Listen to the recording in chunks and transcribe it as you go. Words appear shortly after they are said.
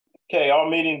Okay, all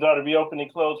meetings are to be opened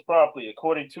and closed promptly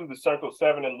according to the Circle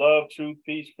 7 in love, truth,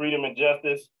 peace, freedom, and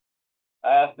justice. I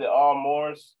ask that all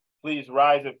Moors please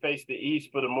rise and face the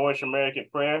east for the Moorish American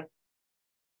prayer.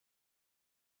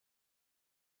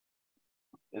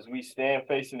 As we stand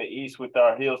facing the east with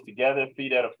our heels together,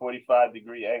 feet at a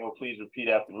 45-degree angle, please repeat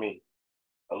after me.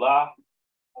 Allah,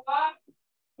 Allah,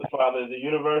 the Father of the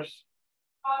universe,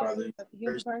 Father of the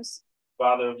universe,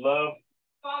 Father of love,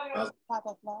 Father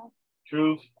of love,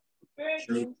 truth,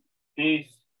 truth,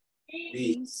 peace,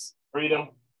 peace, freedom,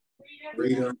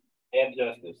 and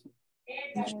justice.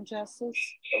 and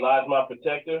justice. Allah is my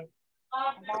protector,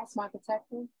 Allah is my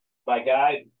protector, my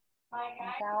guide, my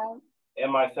guide,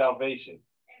 and my salvation,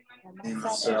 and my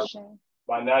salvation,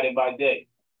 by night and by day,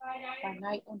 by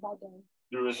night and by day.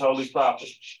 through his holy prophet,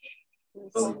 Through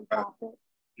his holy prophet,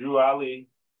 Drew Ali.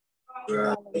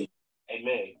 Ali.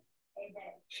 Amen.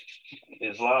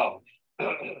 Islam.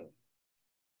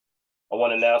 I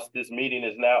want to announce this meeting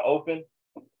is now open.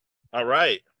 All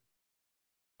right.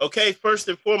 Okay, first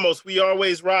and foremost, we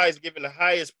always rise giving the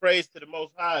highest praise to the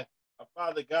Most High, our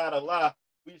Father God, Allah.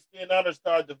 We extend honors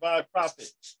to our divine prophet,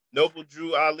 Noble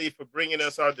Drew Ali, for bringing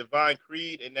us our divine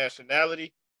creed and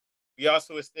nationality. We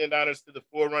also extend honors to the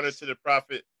forerunner to the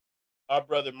prophet, our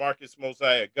brother Marcus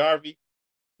Mosiah Garvey.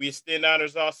 We extend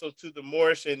honors also to the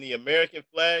Moorish and the American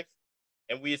flags,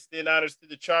 and we extend honors to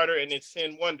the Charter and its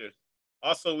 10 wonders.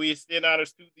 Also, we extend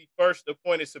honors to the first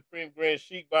appointed Supreme Grand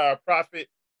Sheikh by our prophet,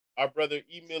 our brother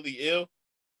Emily Ill,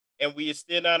 and we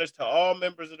extend honors to all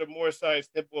members of the Moorish Science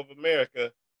Temple of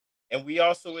America, and we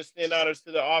also extend honors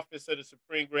to the office of the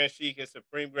Supreme Grand Sheikh and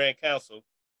Supreme Grand Council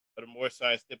of the Moorish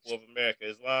Science Temple of America,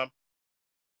 Islam.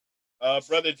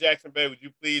 Brother Jackson Bay, would you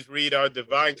please read our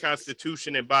divine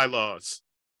constitution and bylaws?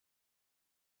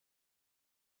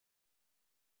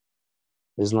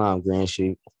 Islam, Grand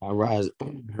Sheikh. I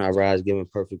rise giving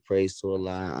perfect praise to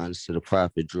Allah, honors to the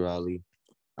Prophet Drew Ali,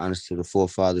 honors to the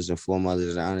forefathers and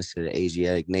foremothers, and honors to the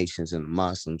Asiatic nations and the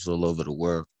Muslims all over the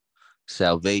world.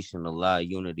 Salvation, Allah,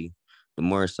 unity, the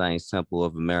Moorish Science Temple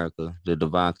of America, the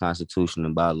divine constitution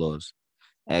and bylaws.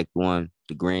 Act 1,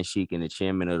 the Grand Sheikh and the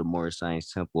chairman of the Moorish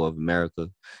Science Temple of America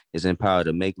is empowered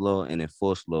to make law and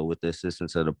enforce law with the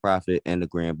assistance of the Prophet and the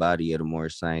Grand Body of the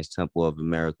Moorish Science Temple of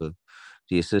America.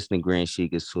 The assistant Grand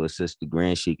Sheikh is to assist the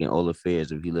Grand Sheikh in all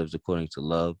affairs if he lives according to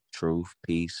love, truth,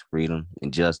 peace, freedom,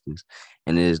 and justice,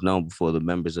 and it is known before the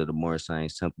members of the Moorish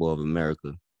Science Temple of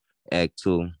America. Act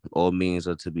 2, all meetings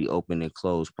are to be opened and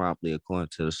closed promptly according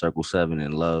to the Circle 7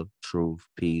 in love, truth,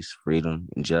 peace, freedom,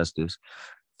 and justice.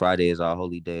 Friday is our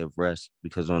holy day of rest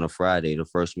because on a Friday, the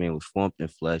first man was formed in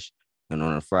flesh, and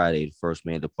on a Friday, the first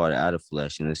man departed out of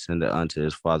flesh and ascended unto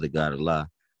his Father God Allah.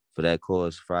 For that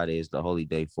cause, Friday is the holy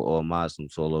day for all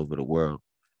Muslims all over the world.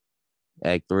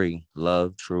 Act 3,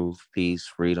 love, truth, peace,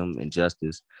 freedom, and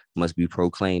justice must be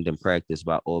proclaimed and practiced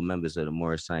by all members of the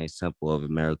Moorish Science Temple of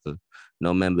America.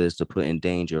 No member is to put in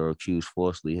danger or accuse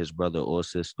falsely his brother or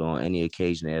sister on any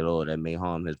occasion at all that may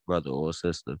harm his brother or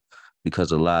sister,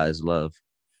 because Allah is love.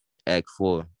 Act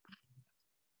 4,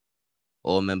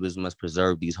 all members must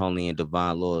preserve these holy and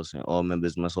divine laws, and all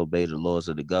members must obey the laws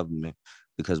of the government,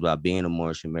 because by being a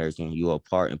Moorish American, you are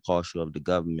part and partial of the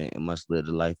government and must live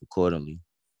the life accordingly.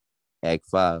 Act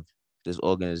 5, this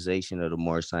organization of the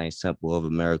Moorish Science Temple of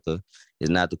America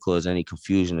is not to cause any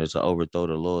confusion or to overthrow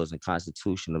the laws and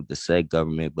constitution of the said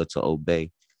government, but to obey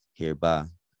hereby.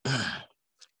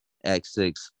 Act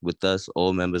 6, with us,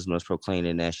 all members must proclaim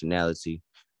their nationality,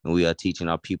 and we are teaching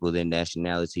our people their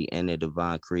nationality and their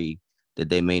divine creed, that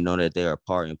they may know that they are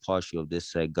part and partial of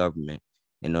this said government,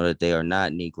 and know that they are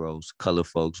not Negroes, colored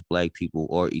folks, Black people,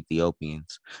 or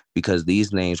Ethiopians, because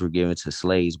these names were given to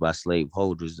slaves by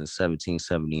slaveholders in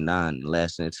 1779 and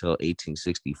lasted until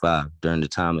 1865 during the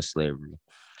time of slavery.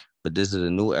 But this is a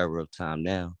new era of time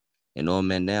now, and all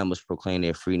men now must proclaim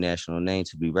their free national name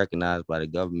to be recognized by the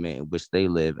government in which they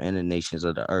live and the nations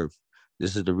of the earth.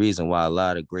 This is the reason why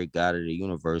Allah, the great God of the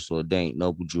universe, ordained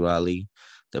Noble Drew Ali,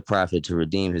 the prophet, to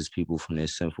redeem his people from their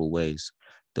sinful ways.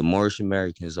 The Moorish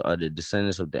Americans are the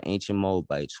descendants of the ancient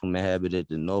Moabites who inhabited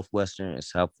the northwestern and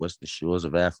southwestern shores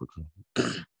of Africa.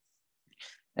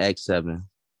 Act 7,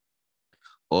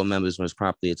 all members must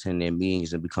promptly attend their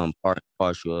meetings and become part and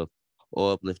partial of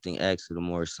all uplifting acts of the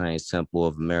Moorish Science Temple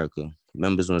of America.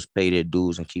 Members must pay their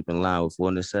dues and keep in line with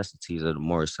all necessities of the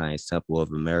Moorish Science Temple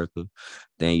of America.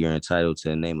 Then you're entitled to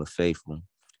the name of faithful.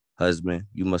 Husband,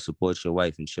 you must support your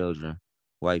wife and children.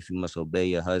 Wife, you must obey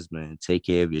your husband and take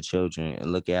care of your children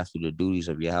and look after the duties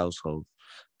of your household.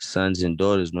 Sons and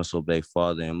daughters must obey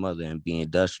father and mother and be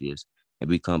industrious and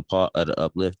become part of the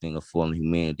uplifting of fallen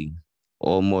humanity.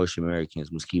 All Moorish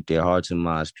Americans must keep their hearts and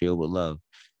minds pure with love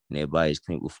and their bodies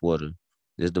clean before the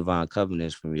this divine covenant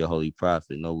is from your holy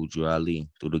prophet, Noble Drew Ali,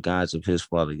 through the guidance of his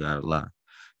father, God Allah.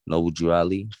 Noble Drew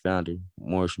Ali, founder,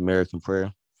 Moorish American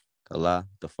prayer. Allah,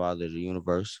 the Father of the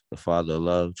universe, the Father of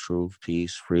love, truth,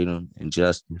 peace, freedom, and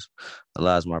justice.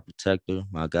 Allah is my protector,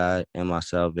 my guide, and my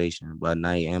salvation by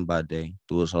night and by day,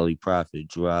 through his holy prophet,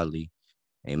 Drew Ali.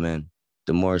 Amen.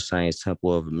 The Moorish Science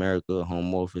Temple of America,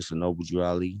 home office of Noble Drew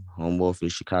Ali, home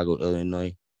office, Chicago,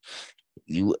 Illinois,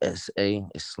 USA,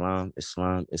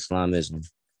 Islamism.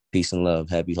 Peace and love.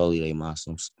 Happy holiday,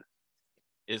 Muslims.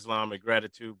 Islam and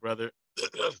gratitude, brother.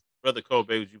 Brother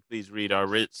Kobe, would you please read our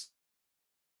writs?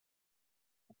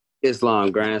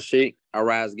 Islam, Grand Sheikh. I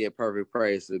rise, give perfect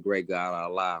praise to the great God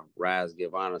Allah. Rise,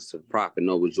 give honors to the Prophet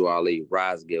Noble Drew Ali.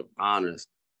 Rise, give honors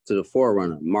to the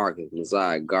forerunner, Marcus,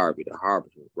 Messiah, Garvey, the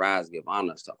harbinger. Rise, give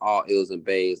honors to all ills and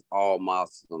bays, all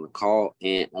mosques on the call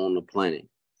and on the planet,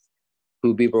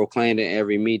 who be proclaimed in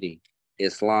every meeting.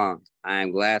 Islam, I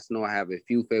am glad to know I have a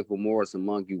few faithful Moors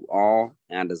among you all,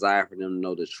 and I desire for them to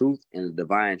know the truth and the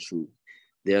divine truth.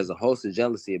 There's a host of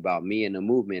jealousy about me and the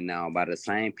movement now by the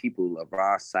same people of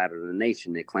our side of the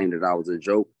nation that claimed that I was a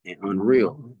joke and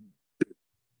unreal.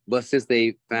 But since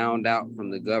they found out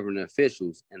from the governing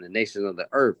officials and the nations of the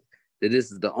earth that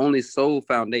this is the only sole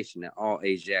foundation that all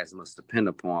Asiatics must depend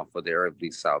upon for their earthly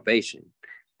salvation,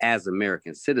 as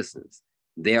American citizens,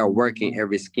 they are working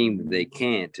every scheme that they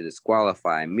can to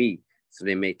disqualify me so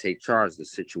they may take charge of the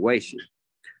situation.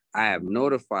 I have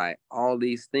notified all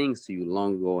these things to you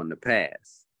long ago in the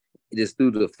past. It is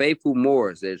through the faithful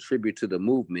Moors that attribute to the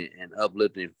movement and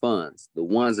uplifting funds. The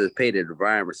ones that pay their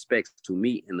divine respects to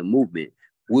me and the movement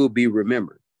will be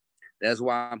remembered. That's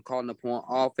why I'm calling upon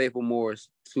all faithful Moors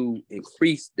to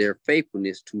increase their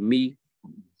faithfulness to me,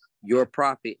 your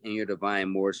prophet, and your divine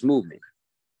Moorish movement.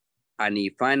 I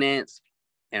need finance,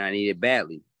 and I need it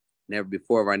badly. Never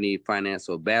before have I needed finance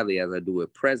so badly as I do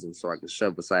at present, so I can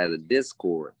shove aside the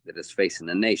discord that is facing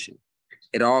the nation.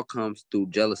 It all comes through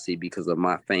jealousy because of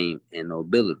my fame and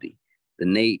nobility. The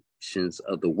nations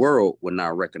of the world will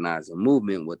not recognize a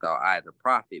movement without either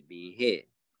prophet being head.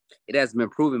 It has been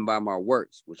proven by my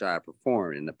works, which I have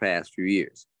performed in the past few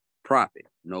years. Prophet,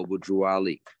 Noble Drew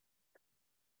Ali.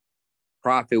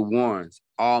 Prophet warns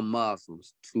all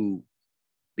Muslims to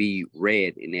be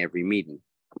read in every meeting.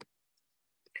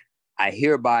 I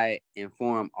hereby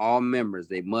inform all members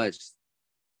they must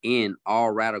end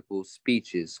all radical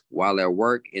speeches while at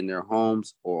work, in their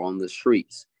homes, or on the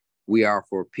streets. We are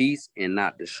for peace and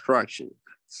not destruction.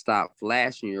 Stop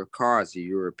flashing your cards to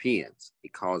Europeans.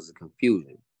 It causes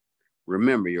confusion.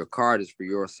 Remember, your card is for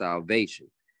your salvation.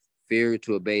 Failure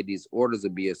to obey these orders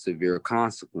will be a severe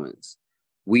consequence.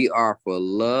 We are for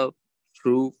love,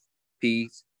 truth,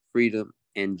 peace, freedom,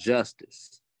 and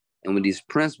justice. And when these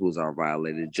principles are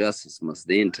violated, justice must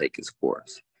then take its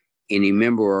course. Any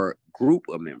member or group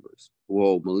of members who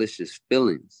hold malicious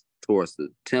feelings towards the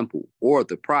temple or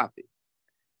the prophet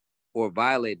or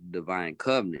violate the divine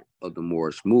covenant of the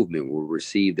Moorish movement will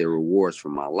receive their rewards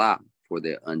from Allah for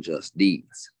their unjust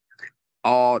deeds.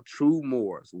 All true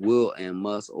Moors will and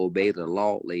must obey the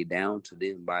law laid down to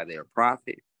them by their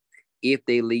prophet. If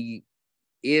they lose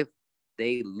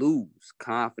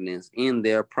confidence in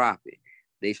their prophet,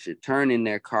 they should turn in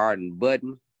their card and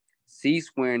button, cease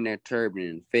wearing their turban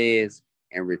and fez,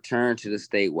 and return to the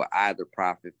state where either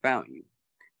prophet found you.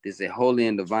 This is a holy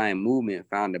and divine movement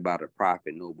founded by the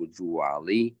prophet Noble Drew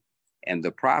Ali, and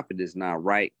the prophet is not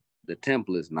right. The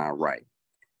temple is not right.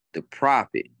 The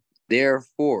prophet,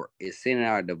 therefore, is sending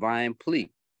out a divine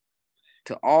plea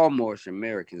to all Moorish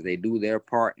Americans. They do their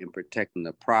part in protecting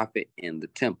the prophet and the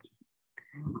temple.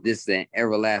 This is an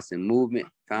everlasting movement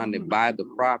founded by the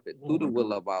prophet through the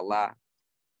will of Allah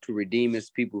to redeem his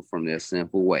people from their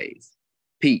sinful ways.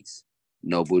 Peace,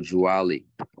 Noble Drew Ali.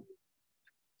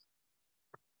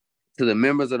 To the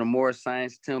members of the Moorish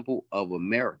Science Temple of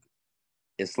America,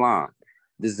 Islam,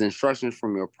 this is instructions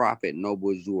from your prophet,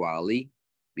 Noble Drew Ali.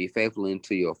 Be faithful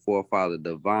unto your forefather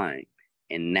divine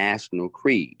and national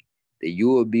creed, that you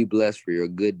will be blessed for your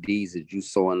good deeds that you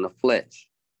sow in the flesh.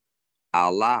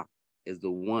 Allah is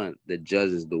the one that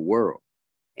judges the world,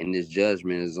 and this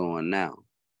judgment is on now,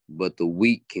 but the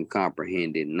weak can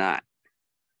comprehend it not.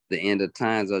 The end of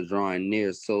times are drawing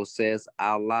near, so says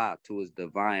Allah to his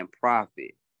divine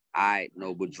prophet, I,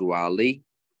 Noble Drew Ali,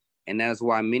 and that's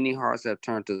why many hearts have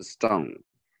turned to stone.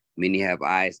 Many have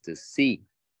eyes to see,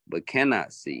 but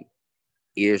cannot see,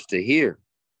 ears to hear,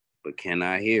 but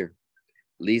cannot hear,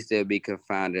 lest they'll be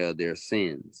confounded of their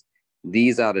sins.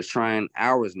 These are the trying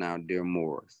hours now, dear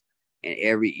Moors, and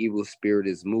every evil spirit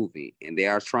is moving, and they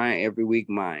are trying every weak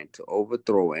mind to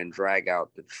overthrow and drag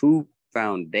out the true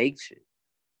foundation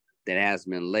that has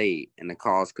been laid and to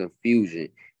cause confusion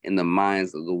in the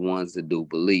minds of the ones that do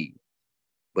believe.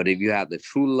 But if you have the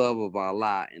true love of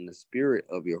Allah and the spirit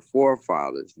of your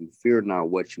forefathers, you fear not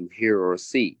what you hear or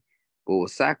see, but will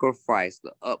sacrifice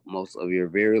the utmost of your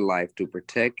very life to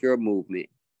protect your movement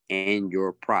and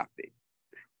your profit.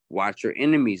 Watch your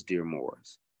enemies, dear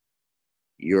Moors.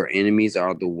 Your enemies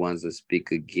are the ones that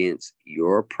speak against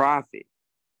your prophet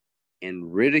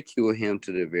and ridicule him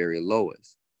to the very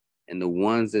lowest, and the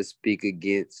ones that speak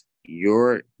against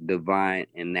your divine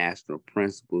and national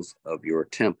principles of your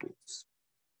temples.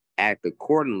 Act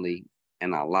accordingly,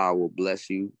 and Allah will bless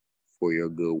you for your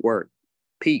good work.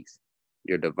 Peace.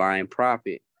 Your divine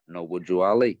prophet, Noble Jew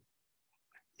Ali.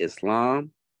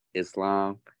 Islam,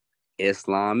 Islam,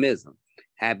 Islamism.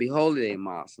 Happy holiday,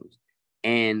 Muslims.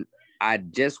 And I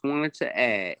just wanted to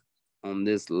add on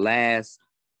this last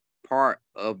part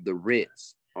of the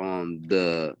writs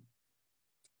to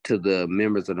the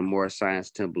members of the Moorish Science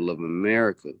Temple of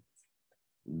America.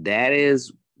 That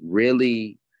is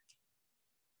really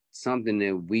something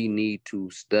that we need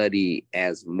to study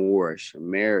as Moorish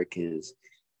Americans,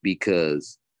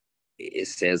 because it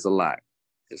says a lot.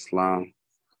 Islam,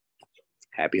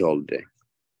 happy holiday.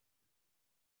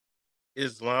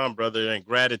 Islam, brother, and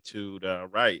gratitude.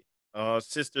 Right.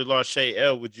 Sister Lachey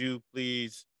L, would you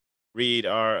please read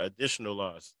our additional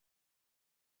laws?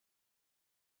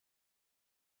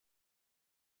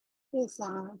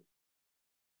 Islam.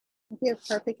 I give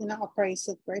perfect and all praise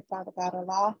to the great Father God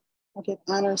Allah. I give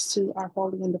honors to our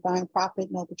holy and divine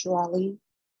prophet, Noble Drew Ali.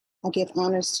 I give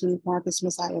honors to Marcus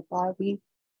Messiah Garvey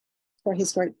for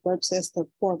his great works as the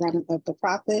forerunner of the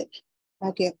prophet.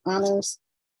 I give honors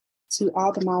to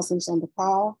all the Muslims on the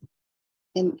call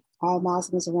and all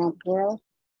Muslims around the world.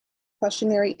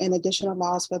 Cautionary and additional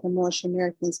laws for the Moorish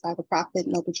Americans by the prophet,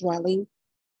 Noble Drew Ali.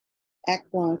 Act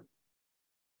 1.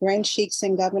 Grand sheikhs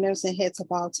and governors and heads of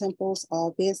all temples,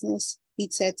 all business.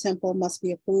 Each said temple must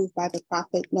be approved by the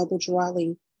prophet, Noble Drew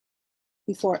Ali.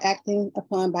 Before acting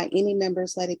upon by any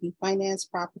members, let it be finance,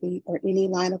 property, or any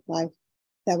line of life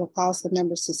that will cause the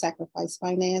members to sacrifice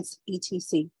finance,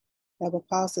 etc., that will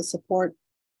cause the support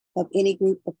of any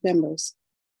group of members.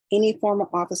 Any former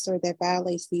officer that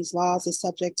violates these laws is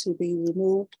subject to be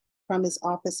removed from his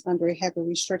office under a heavy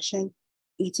restriction,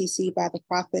 etc., by the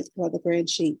prophet or the grand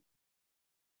sheikh.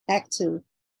 Act 2.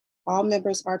 All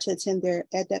members are to attend their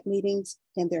adept meetings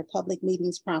and their public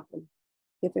meetings promptly.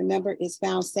 If a member is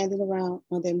found standing around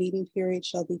on their meeting period,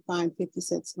 shall be fined 50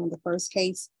 cents on the first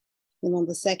case, and on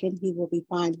the second, he will be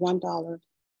fined $1,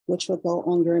 which will go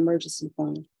on your emergency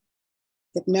fund.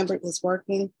 If member is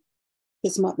working,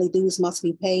 his monthly dues must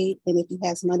be paid, and if he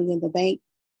has money in the bank,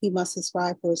 he must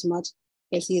subscribe for as much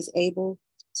as he is able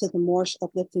to the Moorish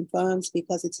uplifting funds,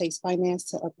 because it takes finance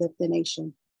to uplift the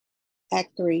nation.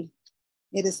 Act 3.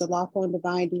 It is the lawful and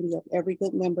divine duty of every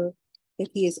good member, if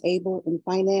he is able in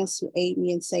finance, to aid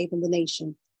me in saving the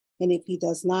nation. And if he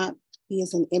does not, he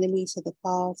is an enemy to the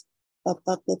cause of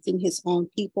uplifting his own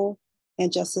people,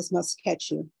 and justice must catch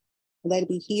you. Let it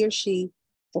be he or she,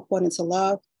 according to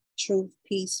love, truth,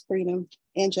 peace, freedom,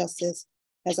 and justice,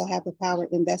 as I have the power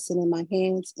invested in my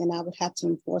hands, and I would have to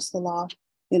enforce the law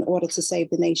in order to save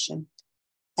the nation.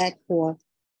 Act 4.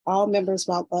 All members,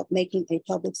 while up making a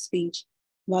public speech,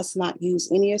 must not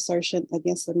use any assertion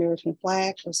against the American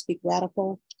flag or speak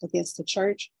radical against the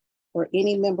church or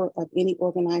any member of any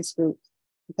organized group,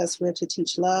 because we're to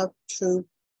teach love, truth,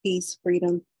 peace,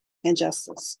 freedom, and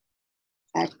justice.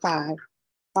 Act 5.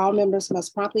 All members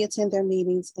must promptly attend their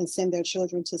meetings and send their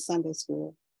children to Sunday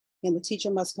school, and the teacher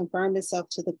must confirm himself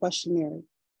to the questionnaire,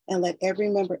 and let every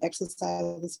member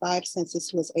exercise his 5 senses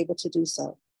who is able to do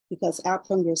so, because out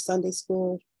from your Sunday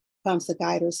school comes the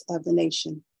guiders of the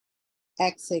nation.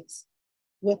 Act 6.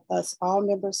 With us, all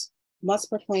members must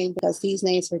proclaim, because these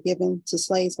names were given to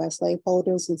slaves by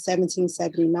slaveholders in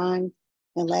 1779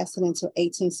 and lasted until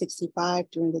 1865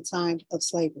 during the time of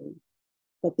slavery.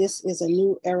 But this is a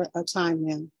new era of time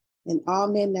now, and all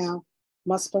men now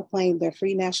must proclaim their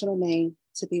free national name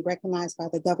to be recognized by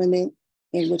the government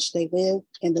in which they live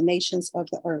and the nations of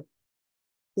the earth.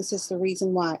 This is the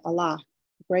reason why Allah,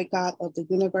 the great God of the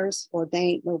universe,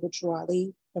 ordained Noble Drew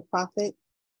Ali, the prophet,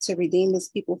 to redeem his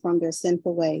people from their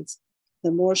sinful ways.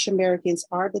 The Moorish Americans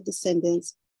are the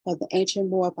descendants of the ancient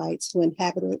Moabites who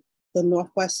inhabited the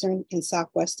northwestern and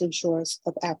southwestern shores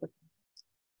of Africa.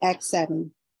 Act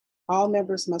 7. All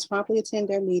members must promptly attend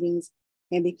their meetings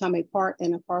and become a part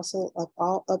and a parcel of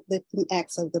all uplifting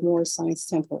acts of the Moorish Science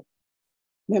Temple.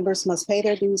 Members must pay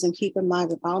their dues and keep in mind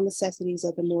with all necessities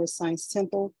of the Moorish Science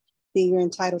Temple, being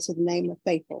entitled to the name of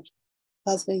faithful.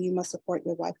 Husband, you must support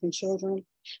your wife and children.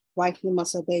 Wife, you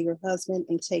must obey your husband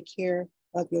and take care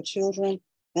of your children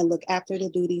and look after the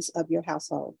duties of your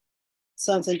household.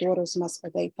 Sons and daughters must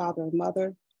obey father and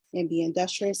mother and be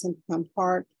industrious and become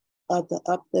part of the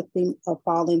uplifting of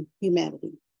fallen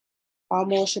humanity. All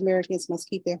Moorish Americans must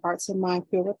keep their hearts and mind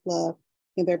pure with love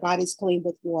and their bodies clean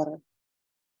with water.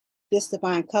 This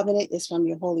divine covenant is from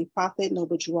your holy prophet,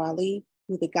 Noble Drew Ali,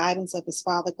 through the guidance of his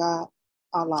father God,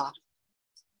 Allah.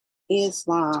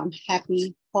 Islam,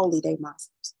 happy holy day,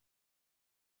 Muslims.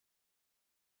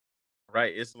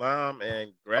 Right, Islam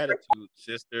and gratitude,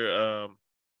 sister.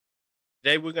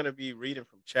 Today we're going to be reading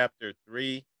from chapter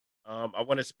 3. I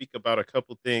want to speak about a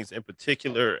couple things in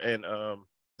particular, and a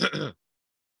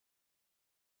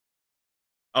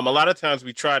lot of times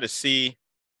we try to see.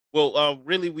 Well,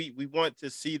 really, we want to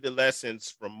see the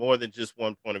lessons from more than just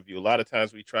one point of view. A lot of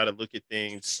times we try to look at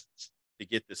things to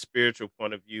get the spiritual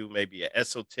point of view, maybe an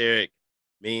esoteric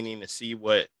meaning, to see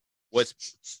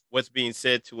what's being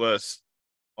said to us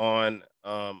on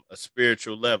a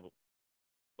spiritual level.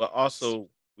 But also,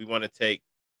 we want to take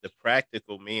the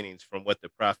practical meanings from what the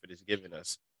prophet has given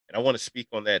us. And I want to speak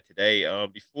on that today.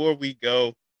 Before we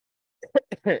go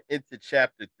into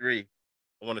chapter 3,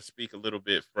 I want to speak a little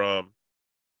bit from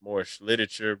Moorish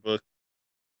literature book.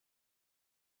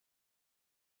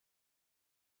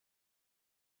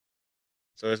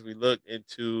 So as we look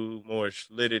into Moorish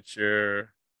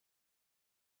literature,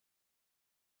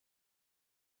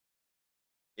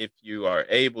 if you are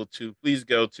able to, please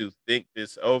go to Think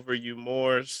This Over, You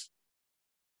Moors.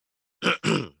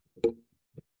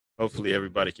 Hopefully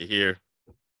everybody can hear.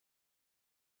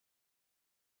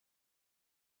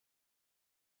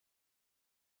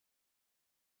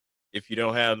 If you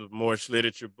don't have the Moorish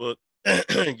literature book,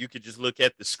 you could just look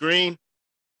at the screen.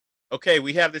 Okay,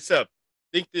 we have this up.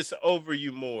 Think this over,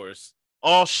 you Moors.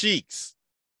 All sheiks,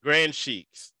 grand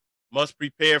sheiks, must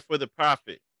prepare for the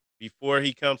prophet before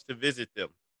he comes to visit them.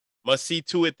 Must see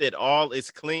to it that all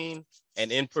is clean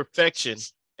and in perfection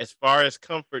as far as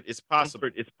comfort is possible.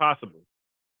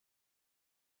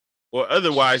 Or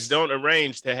otherwise, don't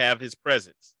arrange to have his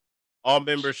presence. All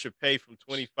members should pay from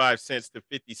 25 cents to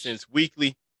 50 cents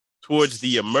weekly towards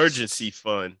the emergency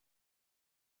fund.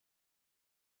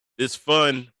 This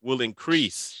fund will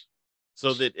increase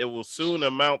so that it will soon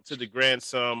amount to the grand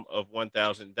sum of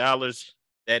 $1,000.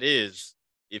 That is,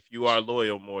 if you are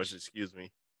loyal, Moors, excuse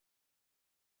me.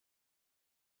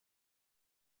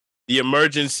 The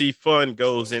emergency fund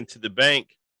goes into the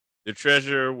bank. The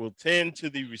treasurer will tend to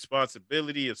the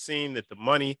responsibility of seeing that the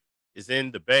money is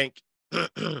in the bank.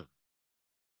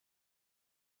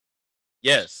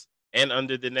 Yes, and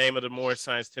under the name of the Moorish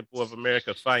Science Temple of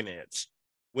America Finance.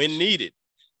 When needed,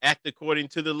 act according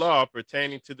to the law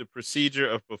pertaining to the procedure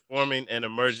of performing an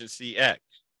emergency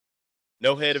act.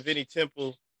 No head of any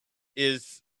temple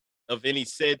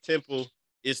said temple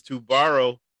is to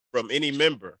borrow from any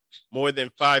member more than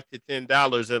 $5 to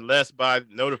 $10 unless by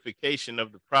notification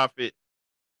of the prophet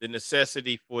the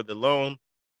necessity for the loan.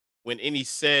 When any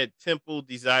said temple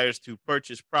desires to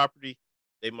purchase property,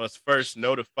 they must first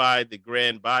notify the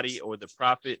grand body or the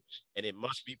prophet, and it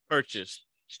must be purchased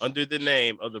under the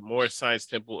name of the Moorish Science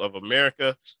Temple of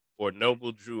America or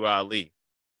Noble Drew Ali.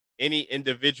 Any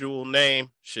individual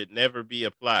name should never be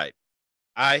applied.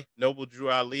 I, Noble Drew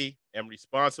Ali, am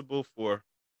responsible for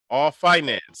all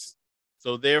finance.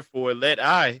 So therefore, let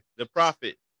I, the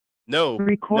prophet, know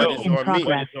what is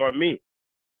on me.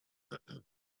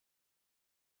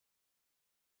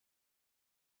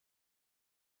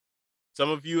 Some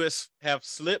of you have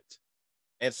slipped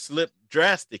and slipped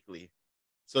drastically.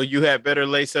 So you had better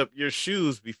lace up your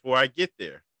shoes before I get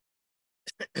there.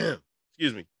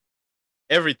 Excuse me.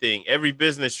 Everything, every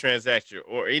business transaction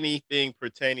or anything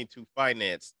pertaining to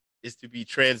finance is to be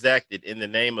transacted in the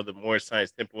name of the Moorish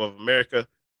Science Temple of America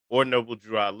or Noble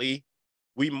Drew Ali.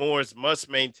 We Moors must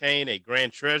maintain a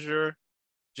grand treasurer,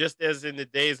 just as in the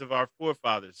days of our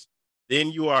forefathers.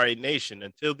 Then you are a nation.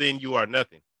 Until then, you are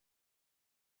nothing.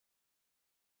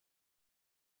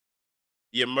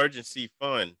 The emergency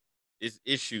fund is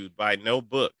issued by no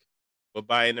book, but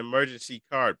by an emergency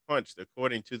card punched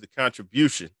according to the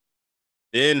contribution,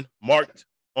 then marked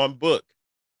on book.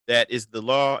 That is the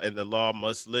law, and the law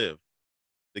must live.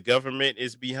 The government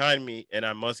is behind me, and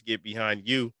I must get behind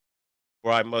you,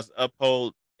 for I must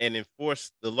uphold and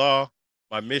enforce the law.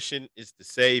 My mission is to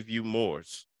save you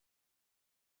Moors.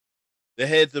 The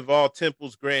heads of all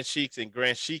temples, grand sheiks, and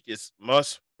grand sheikes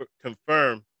must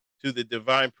confirm to the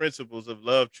divine principles of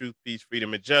love, truth, peace,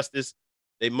 freedom, and justice.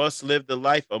 They must live the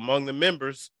life among the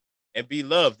members and be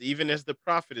loved, even as the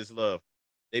prophet is loved.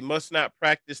 They must not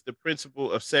practice the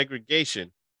principle of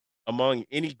segregation among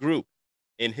any group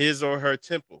in his or her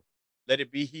temple. Let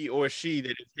it be he or she that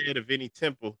is head of any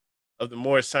temple of the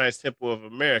Moorish Science Temple of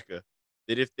America,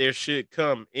 that if there should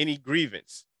come any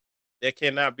grievance that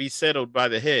cannot be settled by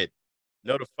the head,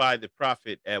 notify the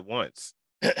prophet at once.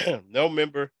 No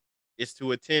member is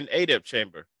to attend Adab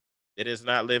chamber that has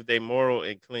not lived a moral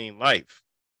and clean life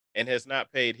and has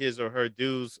not paid his or her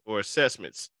dues or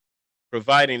assessments,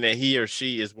 providing that he or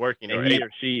she is working or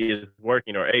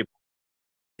able,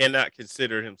 cannot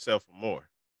consider himself a Moor.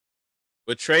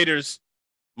 But traitors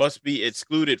must be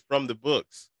excluded from the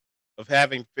books of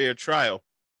having fair trial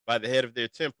by the head of their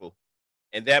temple,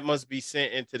 and that must be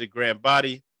sent into the grand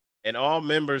body, and all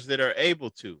members that are able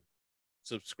to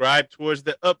subscribe towards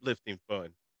the uplifting fund,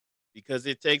 because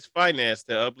it takes finance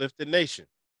to uplift the nation.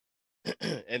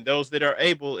 And those that are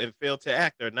able and fail to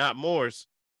act are not Moors,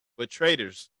 but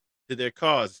traitors to their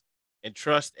cause and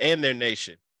trust and their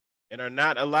nation, and are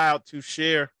not allowed to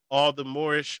share all the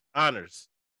Moorish honors.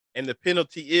 And the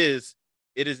penalty is,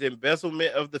 it is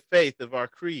embezzlement of the faith of our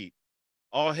creed.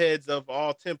 All heads of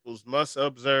all temples must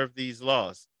observe these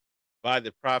laws by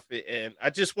the prophet. And I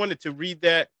just wanted to read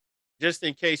that just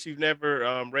in case you've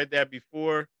never read that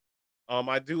before.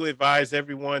 I do advise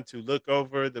everyone to look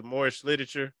over the Moorish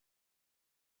literature.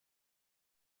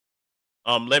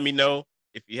 Let me know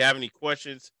if you have any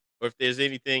questions or if there's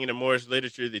anything in the Moorish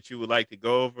literature that you would like to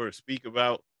go over or speak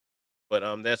about.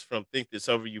 But that's from Think This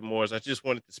Over, You Moors. I just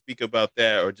wanted to speak about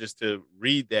that, or just to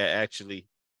read that actually.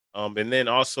 And then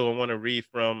also I want to read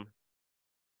from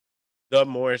the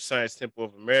Moorish Science Temple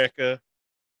of America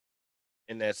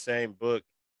in that same book.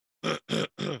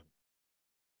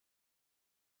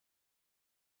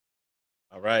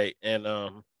 All right. And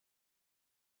the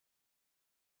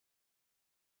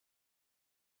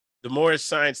Moorish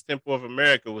Science Temple of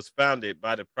America was founded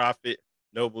by the Prophet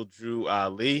Noble Drew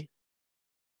Ali.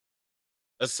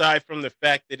 Aside from the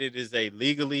fact that it is a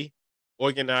legally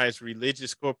organized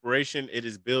religious corporation, it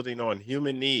is building on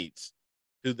human needs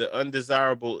to the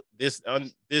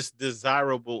this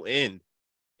desirable end.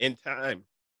 In time,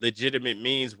 legitimate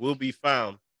means will be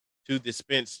found to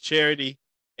dispense charity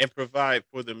and provide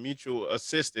for the mutual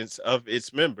assistance of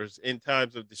its members in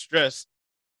times of distress.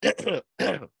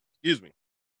 Excuse me.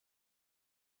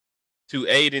 To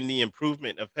aid in the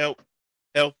improvement of health,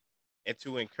 and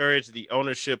to encourage the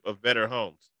ownership of better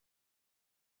homes.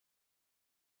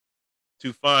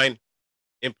 To find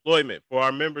employment for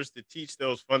our members, to teach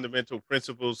those fundamental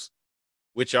principles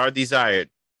which are desired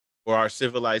for our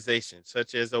civilization,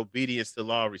 such as obedience to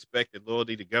law, respect and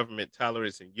loyalty to government,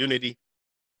 tolerance and unity.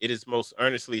 It is most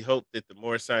earnestly hoped that the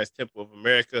Moorish Science Temple of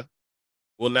America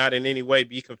will not in any way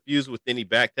be confused with any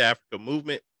Back to Africa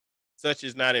movement. Such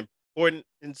is not important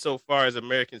insofar as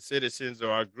American citizens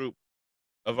or our group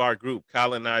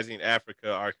colonizing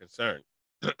Africa are concerned.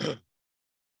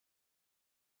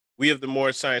 We of the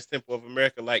Moorish Science Temple of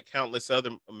America, like countless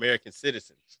other American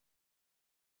citizens,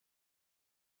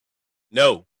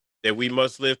 know that we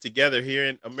must live together here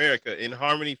in America in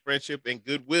harmony, friendship, and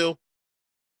goodwill.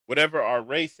 Whatever our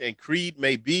race and creed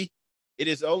may be, it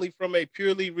is only from a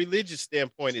purely religious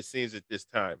standpoint, it seems at this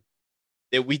time,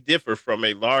 that we differ from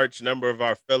a large number of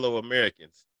our fellow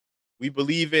Americans. We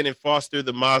believe in and foster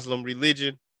the Muslim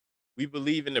religion. We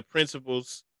believe in the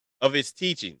principles of its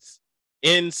teachings,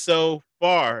 in so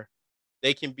far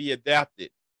they can be adapted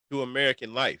to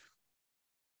American life.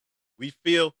 We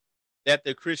feel that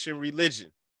the Christian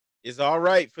religion is all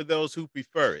right for those who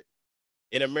prefer it.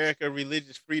 In America,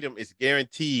 religious freedom is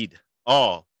guaranteed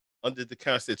all under the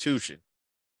Constitution.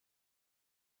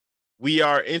 We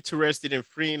are interested in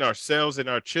freeing ourselves and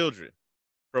our children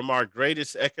from our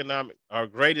greatest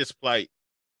plight,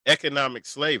 economic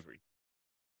slavery.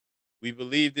 We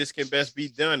believe this can best be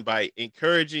done by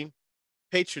encouraging,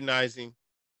 patronizing,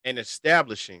 and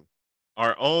establishing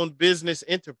our own business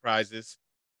enterprises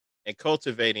and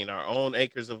cultivating our own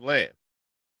acres of land.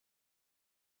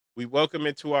 We welcome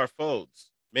into our folds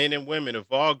men and women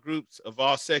of all groups, of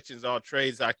all sections, all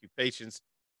trades, occupations,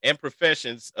 and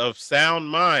professions of sound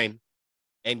mind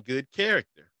and good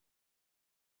character.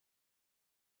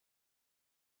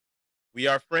 We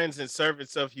are friends and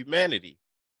servants of humanity.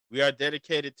 We are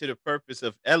dedicated to the purpose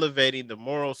of elevating the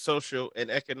moral, social, and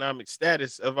economic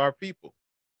status of our people.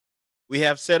 We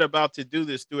have set about to do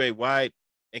this through a wide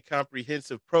and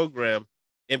comprehensive program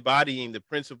embodying the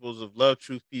principles of love,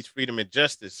 truth, peace, freedom, and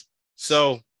justice.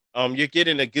 So you're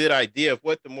getting a good idea of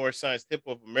what the Moorish Science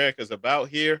Temple of America is about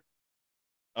here.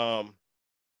 What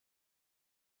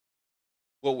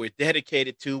we're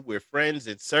dedicated to, we're friends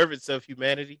and servants of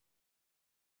humanity.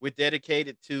 We're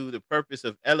dedicated to the purpose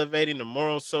of elevating the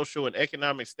moral, social, and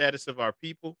economic status of our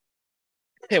people.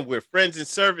 And we're friends and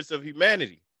servants of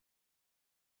humanity.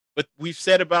 But we've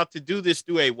set about to do this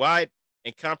through a wide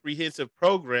and comprehensive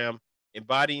program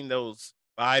embodying those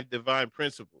 5 divine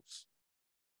principles.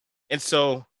 And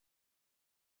so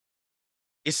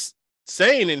it's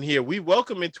saying in here, we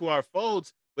welcome into our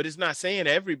folds, but it's not saying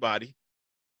everybody.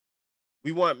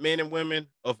 We want men and women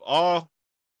of all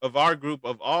of our group,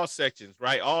 of all sections,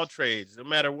 right? All trades, no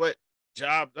matter what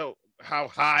job, no, how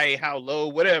high, how low,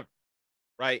 whatever,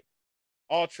 right?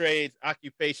 All trades,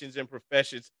 occupations, and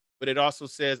professions. But it also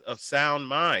says of sound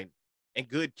mind and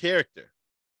good character.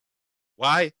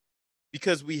 Why?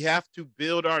 Because we have to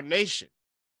build our nation.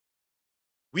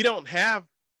 We don't have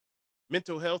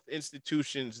mental health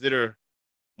institutions that are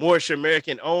Moorish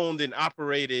American owned and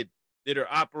operated, that are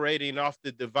operating off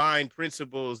the divine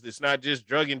principles, that's not just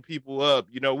drugging people up.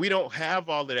 You know, we don't have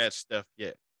all of that stuff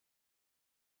yet.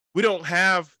 We don't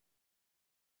have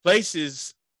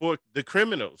places for the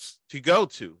criminals to go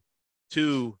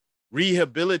to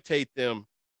rehabilitate them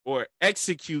or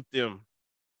execute them.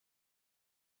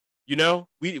 You know,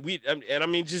 and I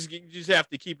mean, you just have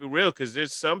to keep it real, because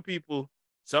there's some people,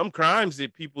 some crimes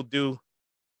that people do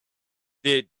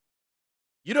that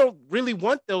you don't really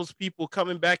want those people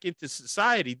coming back into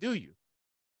society, do you?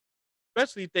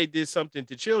 Especially if they did something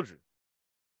to children.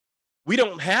 We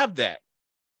don't have that.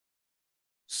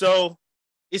 So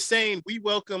it's saying we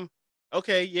welcome,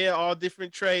 okay, yeah, all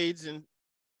different trades, and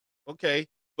okay,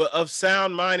 but of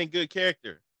sound mind and good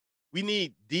character. We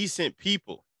need decent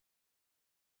people,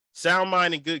 sound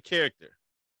mind and good character,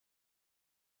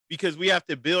 because we have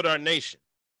to build our nation.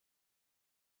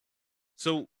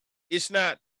 So it's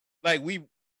not like we,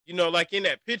 you know, like in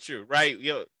that picture, right?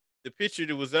 You know, the picture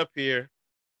that was up here,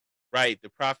 right? The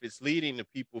prophet's leading the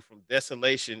people from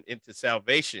desolation into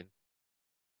salvation.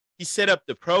 He set up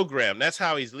the program. That's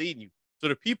how he's leading you. So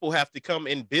the people have to come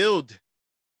and build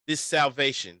this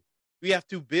salvation. We have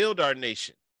to build our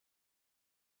nation.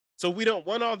 So we don't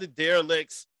want all the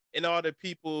derelicts and all the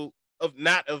people of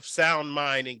not of sound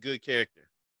mind and good character,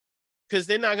 because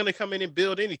they're not going to come in and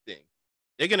build anything.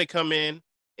 They're going to come in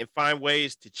and find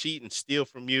ways to cheat and steal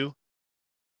from you,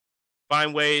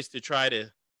 find ways to try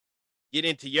to get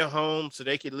into your home so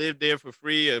they can live there for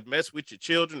free or mess with your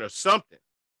children or something,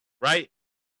 right?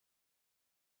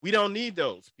 We don't need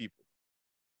those people.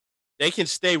 They can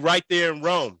stay right there in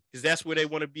Rome, because that's where they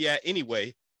want to be at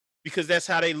anyway, because that's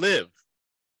how they live.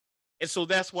 And so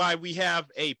that's why we have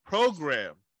a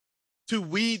program to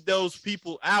weed those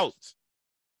people out.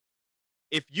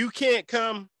 If you can't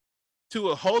come to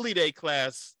a holy day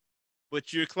class,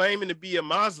 but you're claiming to be a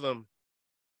Muslim,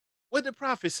 what did the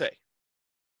prophet say?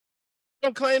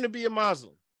 Don't claim to be a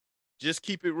Muslim. Just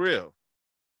keep it real.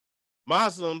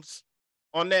 Muslims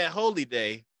on that holy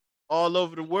day all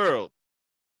over the world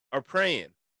are praying.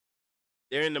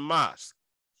 They're in the mosque.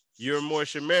 You're a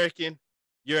Moorish American,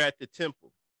 you're at the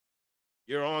temple.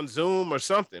 You're on Zoom or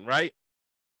something, right?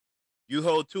 You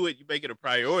hold to it, you make it a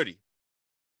priority.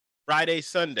 Friday,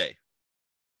 Sunday.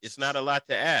 It's not a lot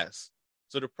to ask.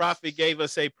 So the prophet gave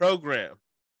us a program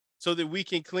so that we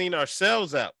can clean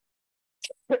ourselves out,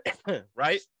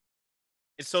 right?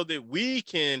 And so that we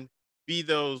can be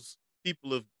those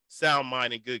people of sound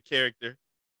mind and good character,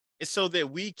 and so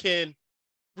that we can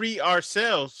free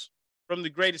ourselves from the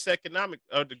greatest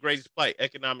the greatest plight,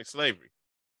 economic slavery.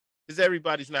 Because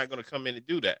everybody's not going to come in and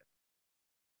do that.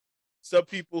 Some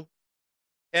people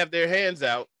have their hands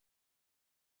out,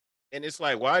 and it's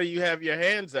like, why do you have your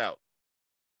hands out?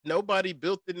 Nobody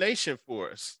built the nation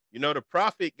for us. You know, the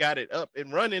prophet got it up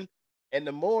and running, and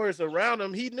the Moors around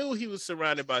him, he knew he was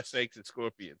surrounded by snakes and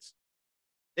scorpions.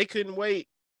 They couldn't wait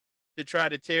to try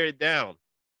to tear it down,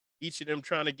 each of them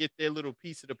trying to get their little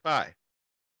piece of the pie.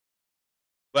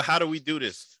 But how do we do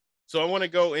this? So I want to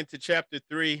go into chapter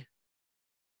 3,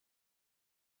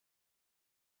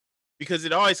 because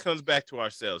it always comes back to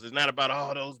ourselves. It's not about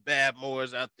all those bad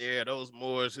Moors out there, those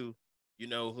Moors who, you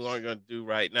know, who aren't going to do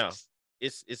right now.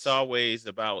 It's always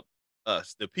about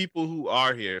us, the people who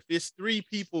are here. If it's 3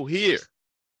 people here,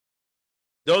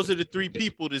 those are the 3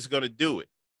 people that's going to do it.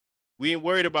 We ain't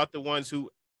worried about the ones who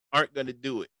aren't going to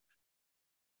do it.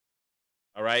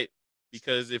 All right?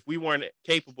 Because if we weren't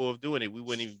capable of doing it, we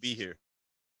wouldn't even be here.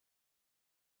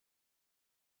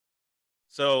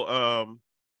 So, I'm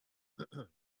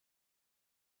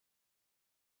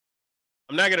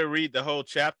not going to read the whole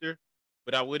chapter,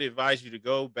 but I would advise you to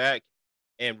go back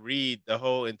and read the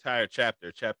whole entire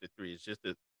chapter, chapter 3. It's just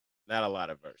not a lot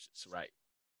of verses, right?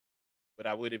 But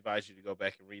I would advise you to go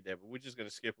back and read that. But we're just going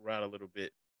to skip around a little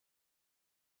bit.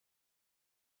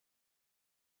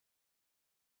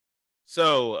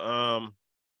 So,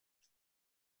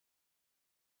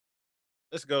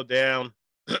 let's go down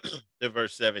to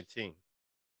verse 17.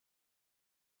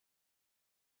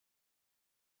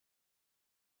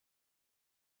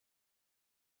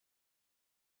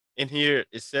 in here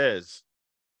it says,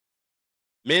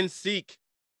 men seek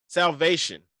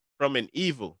salvation from an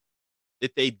evil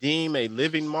that they deem a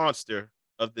living monster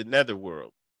of the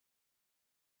netherworld.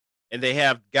 And they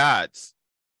have gods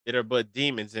that are but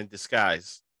demons in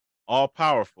disguise, all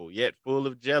powerful, yet full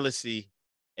of jealousy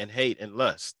and hate and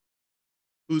lust,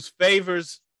 whose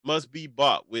favors must be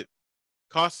bought with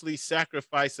costly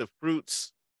sacrifice of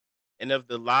fruits and of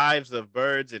the lives of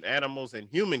birds and animals and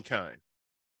humankind.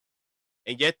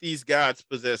 And yet these gods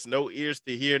possess no ears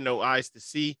to hear, no eyes to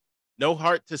see, no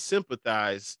heart to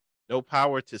sympathize, no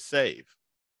power to save.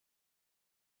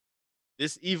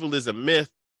 This evil is a myth.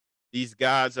 These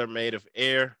gods are made of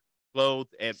air,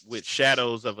 clothed and with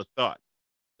shadows of a thought.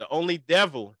 The only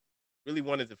devil, really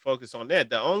wanted to focus on that.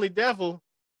 The only devil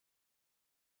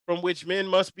from which men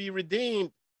must be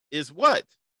redeemed is what?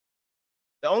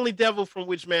 The only devil from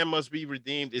which man must be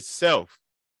redeemed is self,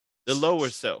 the lower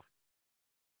self.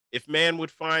 If man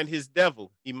would find his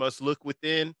devil, he must look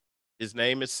within. His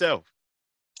name is self.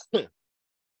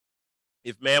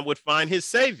 If man would find his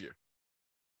savior,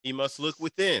 he must look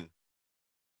within.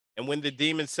 And when the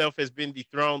demon self has been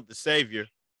dethroned, the savior,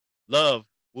 love,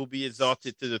 will be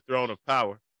exalted to the throne of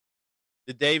power.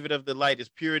 The David of the light is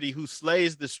purity, who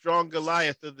slays the strong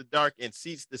Goliath of the dark and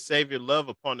seats the savior love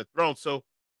upon the throne. So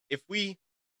if we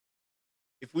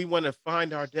want to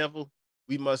find our devil,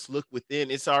 we must look within.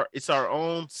 It's our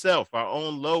own self, our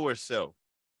own lower self,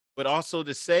 but also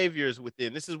the savior is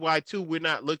within. This is why too we're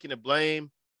not looking to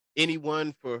blame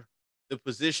anyone for the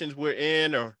positions we're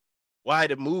in or why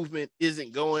the movement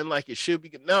isn't going like it should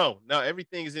be. No,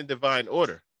 everything is in divine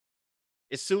order.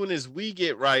 As soon as we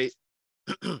get right,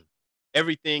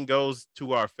 everything goes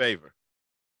to our favor.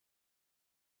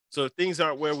 So if things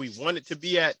aren't where we want it to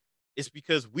be at, it's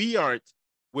because we aren't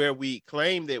where we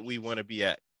claim that we want to be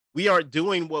at. We aren't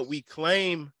doing what we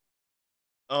claim.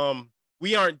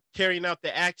 We aren't carrying out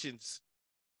the actions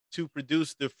to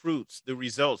produce the fruits, the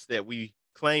results that we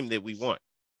claim that we want.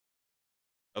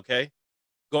 Okay?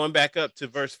 Going back up to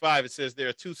verse 5, it says there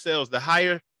are two selves, the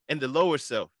higher and the lower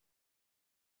self.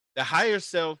 The higher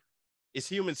self is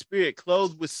human spirit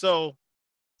clothed with soul,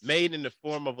 made in the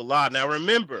form of Allah. Now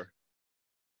remember,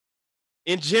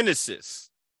 in Genesis,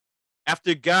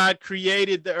 after God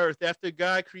created the earth, after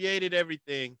God created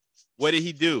everything, what did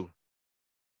he do?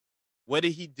 What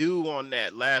did he do on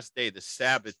that last day, the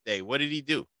Sabbath day? What did he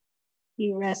do?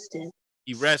 He rested.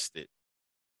 He rested.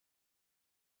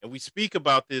 And we speak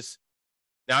about this.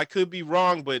 Now, I could be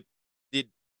wrong, but did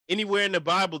anywhere in the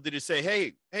Bible did it say,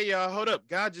 hey, y'all, hold up.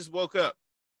 God just woke up.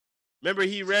 Remember,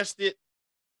 he rested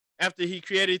after he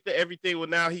created everything. Well,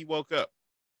 now he woke up.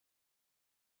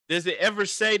 Does it ever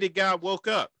say that God woke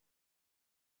up?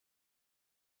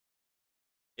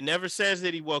 It never says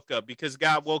that he woke up because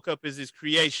God woke up as his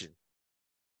creation.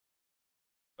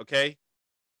 Okay?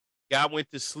 God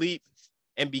went to sleep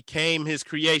and became his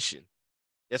creation.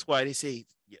 That's why they say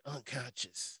you're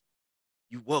unconscious.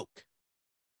 You woke.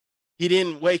 He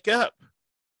didn't wake up.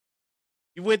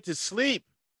 You went to sleep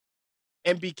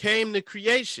and became the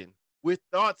creation with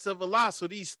thoughts of Allah. So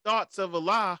these thoughts of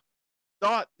Allah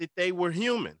thought that they were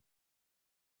human.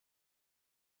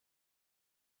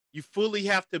 You fully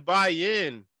have to buy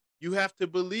in. You have to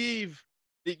believe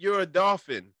that you're a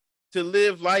dolphin, to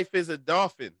live life as a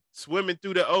dolphin swimming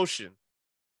through the ocean,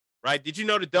 right? Did you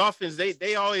know the dolphins,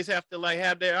 they always have to like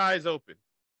have their eyes open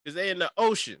because they're in the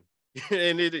ocean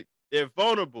and they're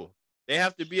vulnerable. They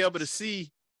have to be able to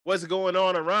see what's going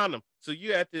on around them. So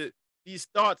you have to, these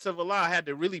thoughts of Allah had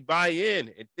to really buy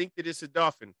in and think that it's a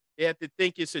dolphin. It had to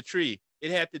think it's a tree.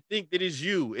 It had to think that it's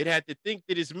you. It had to think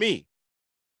that it's me.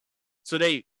 So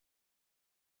the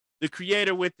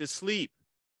creator went to sleep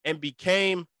and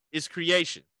became his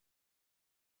creation.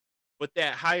 But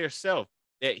that higher self,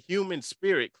 that human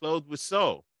spirit clothed with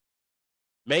soul,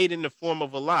 made in the form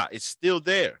of Allah, is still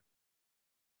there.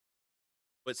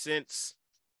 But since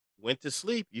you went to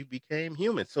sleep, you became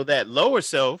human. So that lower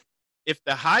self, if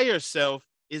the higher self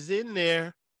is in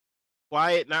there,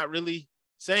 quiet, not really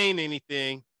saying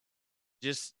anything,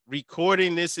 just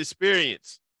recording this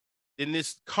experience, then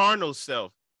this carnal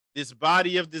self, this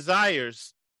body of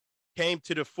desires, came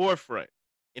to the forefront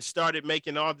and started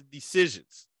making all the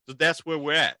decisions. So that's where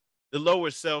we're at. The lower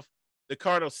self, the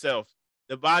carnal self,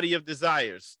 the body of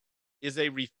desires is a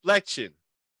reflection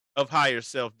of higher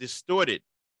self, distorted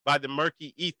by the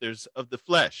murky ethers of the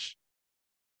flesh.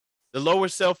 The lower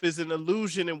self is an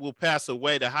illusion and will pass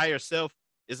away. The higher self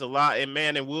is Allah and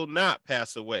man and will not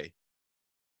pass away.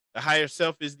 The higher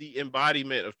self is the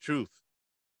embodiment of truth.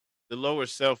 The lower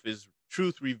self is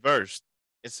truth reversed,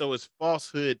 and so is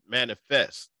falsehood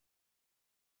manifest.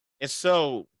 And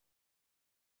so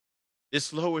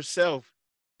This lower self,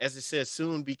 as it says,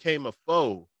 soon became a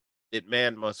foe that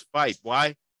man must fight.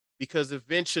 Why? Because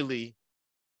eventually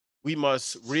we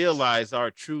must realize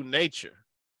our true nature.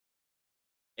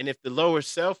 And if the lower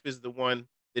self is the one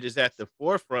that is at the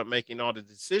forefront making all the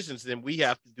decisions, then we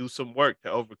have to do some work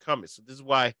to overcome it. So this is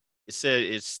why it's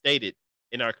stated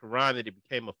in our Quran that it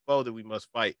became a foe that we must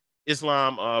fight.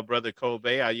 Islam, brother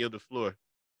Kobe, I yield the floor.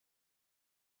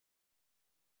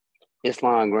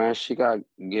 Islam grant she got to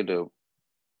get the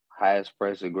highest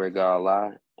praise to great God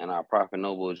Allah and our prophet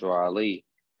noble Joe Ali.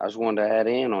 I just wanted to add